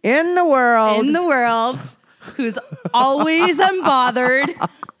comedian In the world. Who's always unbothered.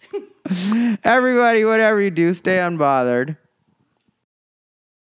 Everybody, whatever you do, stay unbothered.